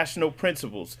and national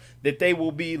principles, that they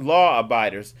will be law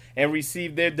abiders and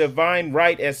receive their divine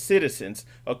right as citizens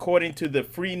according to the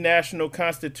free national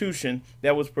constitution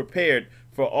that was prepared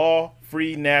for all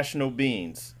free national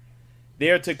beings. They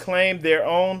are to claim their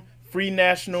own free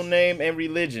national name and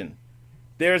religion.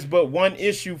 There is but one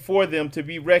issue for them to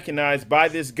be recognized by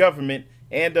this government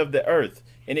and of the earth,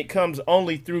 and it comes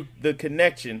only through the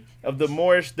connection of the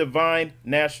Moorish Divine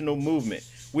National Movement,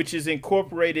 which is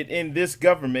incorporated in this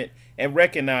government and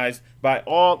recognized by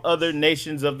all other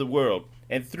nations of the world.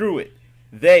 And through it,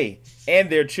 they and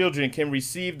their children can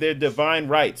receive their divine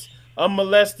rights,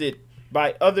 unmolested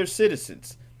by other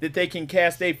citizens. that they can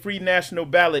cast a free national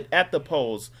ballot at the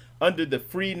polls under the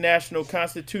free national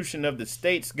constitution of the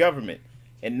state's government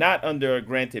and not under a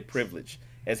granted privilege,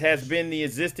 as has been the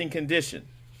existing condition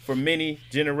for many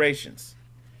generations.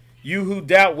 You who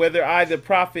doubt whether I, the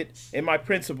prophet, and my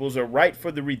principles are right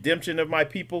for the redemption of my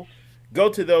people, go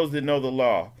to those that know the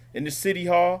law in the city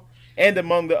hall and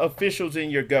among the officials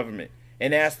in your government,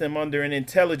 and ask them under an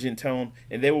intelligent tone,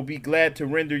 and they will be glad to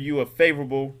render you a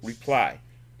favorable reply.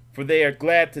 For they are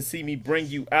glad to see me bring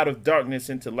you out of darkness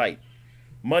into light.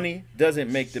 Money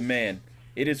doesn't make the man.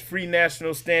 It is free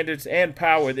national standards and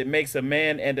power that makes a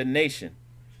man and a nation.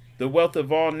 The wealth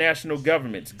of all national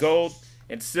governments, gold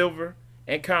and silver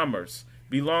and commerce,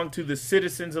 belong to the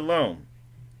citizens alone.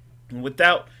 And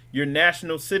without your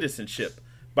national citizenship,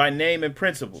 by name and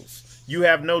principles, you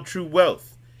have no true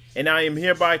wealth. And I am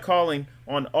hereby calling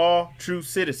on all true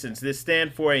citizens that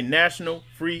stand for a national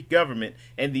free government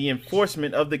and the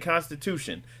enforcement of the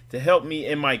Constitution to help me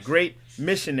in my great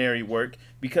missionary work,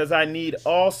 because I need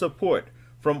all support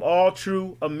from all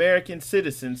true American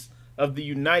citizens of the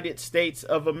United States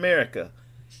of America.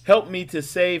 Help me to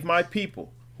save my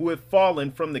people who have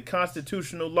fallen from the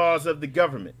constitutional laws of the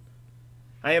government.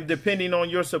 I am depending on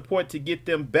your support to get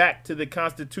them back to the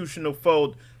constitutional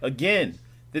fold again,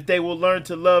 that they will learn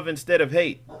to love instead of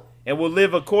hate, and will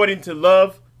live according to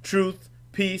love, truth,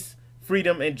 peace,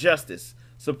 freedom, and justice,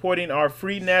 supporting our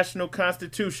free national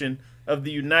constitution of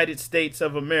the United States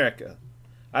of America.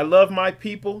 I love my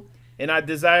people, and I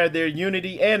desire their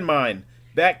unity and mine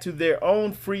back to their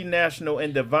own free national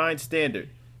and divine standard,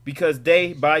 because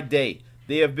day by day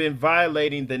they have been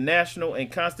violating the national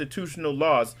and constitutional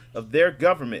laws of their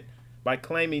government by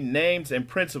claiming names and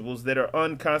principles that are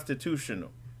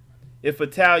unconstitutional. If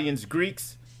Italians,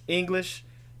 Greeks, English,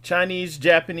 Chinese,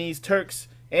 Japanese, Turks,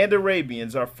 and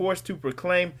Arabians are forced to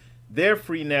proclaim their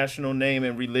free national name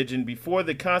and religion before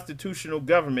the constitutional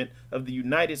government of the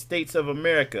United States of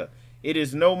America, it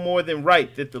is no more than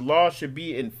right that the law should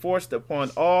be enforced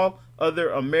upon all other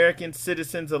American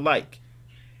citizens alike.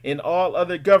 In all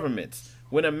other governments,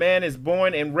 when a man is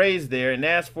born and raised there and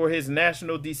asks for his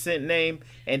national descent name,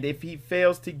 and if he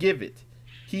fails to give it,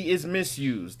 he is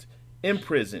misused,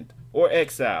 imprisoned, or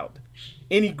exiled.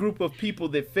 Any group of people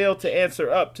that fail to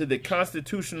answer up to the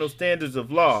constitutional standards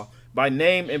of law by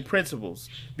name and principles,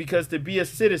 because to be a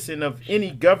citizen of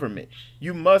any government,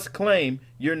 you must claim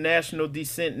your national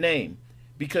descent name,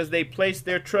 because they place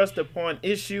their trust upon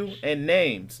issue and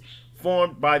names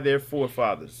formed by their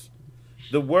forefathers.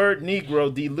 The word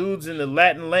Negro deludes in the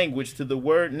Latin language to the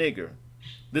word nigger,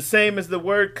 the same as the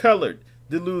word colored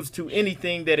deludes to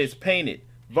anything that is painted,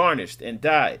 varnished, and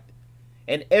dyed.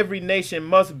 And every nation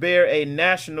must bear a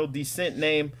national descent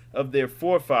name of their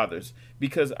forefathers,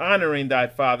 because honoring thy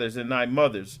fathers and thy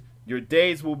mothers, your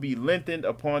days will be lengthened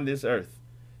upon this earth.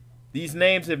 These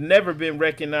names have never been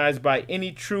recognized by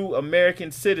any true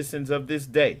American citizens of this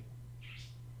day.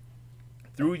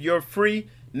 Through your free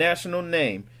national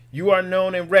name, you are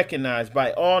known and recognized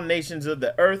by all nations of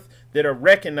the earth that are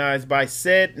recognized by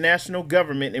said national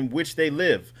government in which they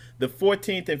live. The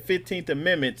 14th and 15th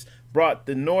Amendments brought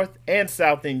the North and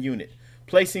South in unit,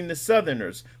 placing the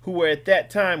Southerners, who were at that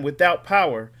time without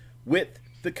power, with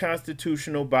the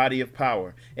constitutional body of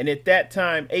power. And at that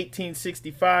time,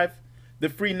 1865, the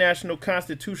free national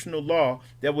constitutional law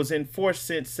that was in force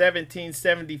since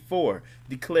 1774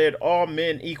 declared all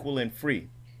men equal and free.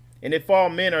 And if all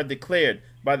men are declared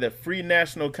by the free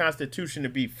national constitution to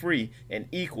be free and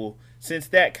equal, since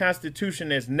that constitution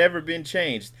has never been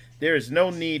changed, there is no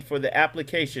need for the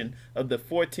application of the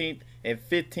 14th and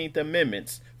 15th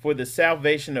Amendments for the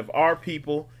salvation of our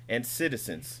people and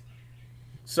citizens.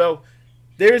 So,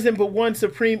 there isn't but one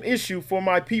supreme issue for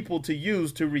my people to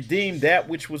use to redeem that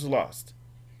which was lost,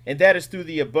 and that is through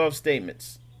the above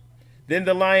statements. Then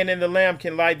the lion and the lamb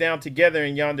can lie down together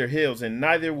in yonder hills, and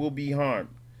neither will be harmed,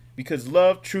 because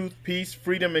love, truth, peace,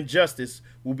 freedom, and justice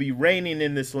will be reigning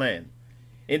in this land.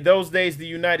 In those days, the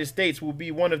United States will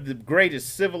be one of the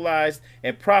greatest civilized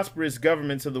and prosperous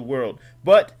governments of the world.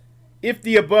 But if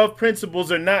the above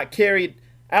principles are not carried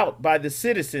out by the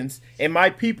citizens and my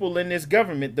people in this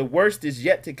government, the worst is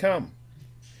yet to come.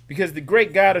 Because the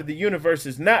great God of the universe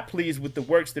is not pleased with the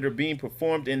works that are being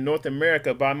performed in North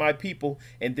America by my people,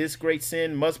 and this great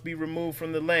sin must be removed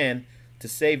from the land to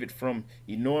save it from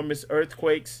enormous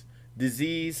earthquakes,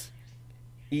 disease,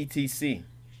 etc.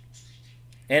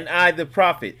 And I, the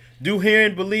prophet, do hear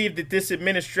and believe that this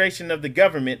administration of the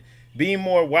government, being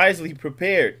more wisely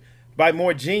prepared by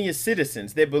more genius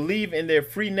citizens that believe in their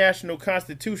free national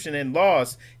constitution and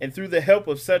laws, and through the help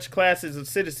of such classes of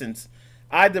citizens,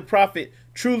 I, the prophet,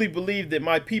 truly believe that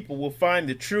my people will find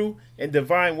the true and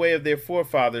divine way of their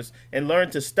forefathers and learn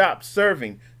to stop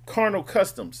serving carnal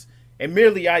customs and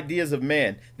merely ideas of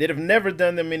man that have never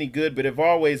done them any good but have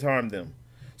always harmed them.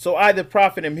 So I, the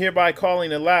prophet, am hereby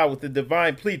calling aloud with the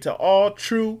divine plea to all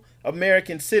true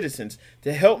American citizens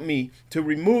to help me to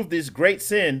remove this great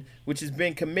sin which has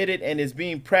been committed and is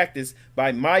being practiced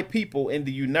by my people in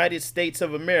the United States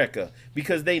of America,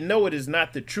 because they know it is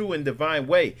not the true and divine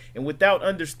way, and without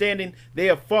understanding they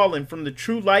have fallen from the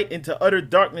true light into utter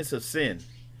darkness of sin.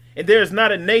 And there is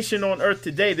not a nation on earth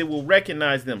today that will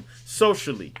recognize them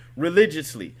socially,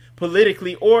 religiously,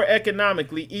 politically, or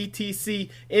economically, etc.,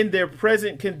 in their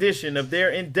present condition of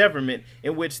their endeavorment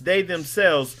in which they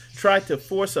themselves try to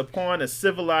force upon a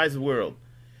civilized world.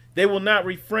 They will not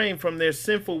refrain from their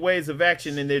sinful ways of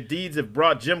action, and their deeds have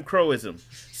brought Jim Crowism,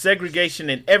 segregation,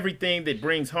 and everything that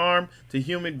brings harm to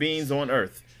human beings on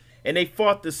earth. And they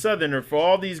fought the Southerner for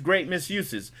all these great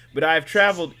misuses, but I have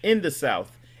traveled in the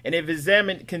South and have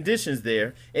examined conditions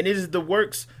there, and it is the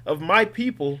works of my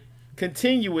people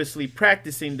continuously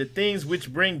practicing the things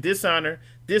which bring dishonor,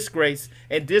 disgrace,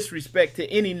 and disrespect to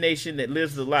any nation that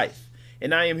lives the life.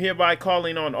 And I am hereby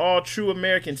calling on all true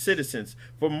American citizens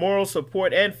for moral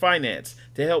support and finance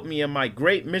to help me in my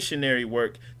great missionary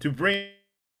work to bring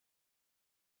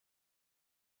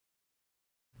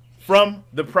from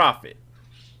the prophet.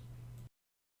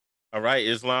 All right,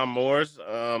 Islam Moors.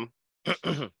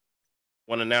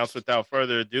 Want to announce without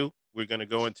further ado, we're going to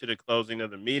go into the closing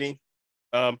of the meeting.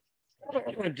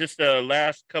 Just the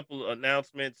last couple of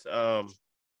announcements.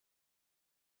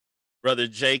 Brother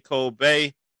J. Cole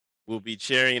Bay will be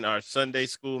chairing our Sunday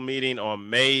school meeting on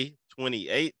May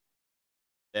 28th.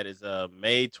 That is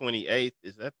May 28th.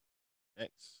 Is that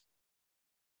next?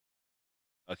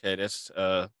 Okay, that's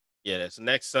that's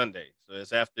next Sunday. So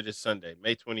it's after this Sunday,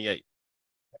 May 28th.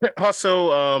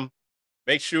 Also,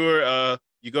 make sure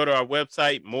you go to our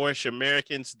website,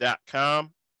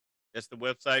 moorishamericans.com. That's the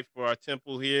website for our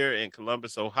temple here in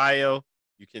Columbus, Ohio.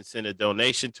 You can send a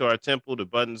donation to our temple. The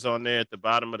button's on there at the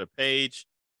bottom of the page.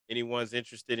 Anyone's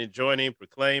interested in joining,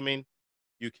 proclaiming,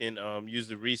 you can use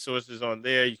the resources on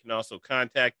there. You can also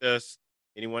contact us.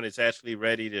 Anyone that's actually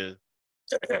ready to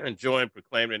join,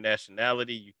 proclaim their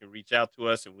nationality, you can reach out to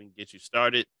us and we can get you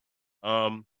started.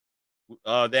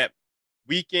 That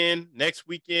weekend, next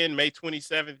weekend, May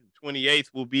 27th and 28th,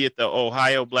 we'll be at the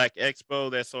Ohio Black Expo.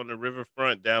 That's on the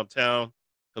riverfront downtown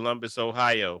Columbus,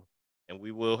 Ohio. And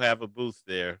we will have a booth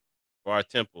there for our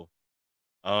temple.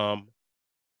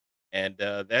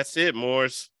 That's it,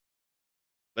 Morris.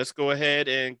 Let's go ahead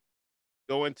and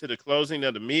go into the closing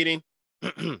of the meeting.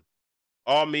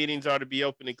 All meetings are to be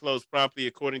open and closed promptly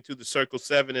according to the Circle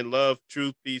 7 in love,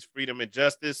 truth, peace, freedom, and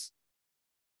justice.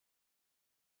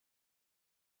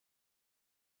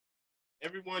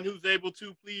 Everyone who's able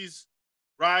to, please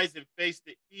rise and face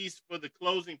the east for the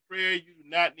closing prayer. You do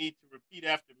not need to repeat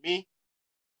after me.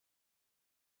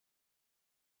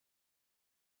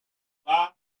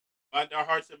 Bind our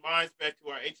hearts and minds back to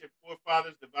our ancient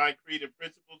forefathers, divine creed and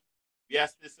principles. We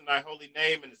ask this in thy holy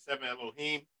name and the seven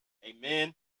Elohim.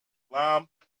 Amen. Islam.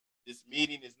 This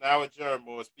meeting is now adjourned,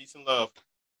 boys. Peace and love.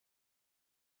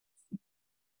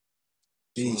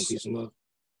 Peace and love.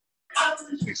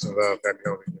 Peace and love. Happy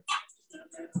holidays.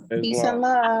 Peace and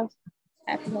love.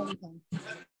 Happy holidays.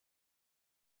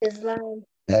 Islam.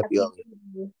 Happy holidays.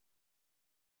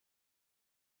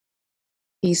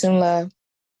 Peace and love.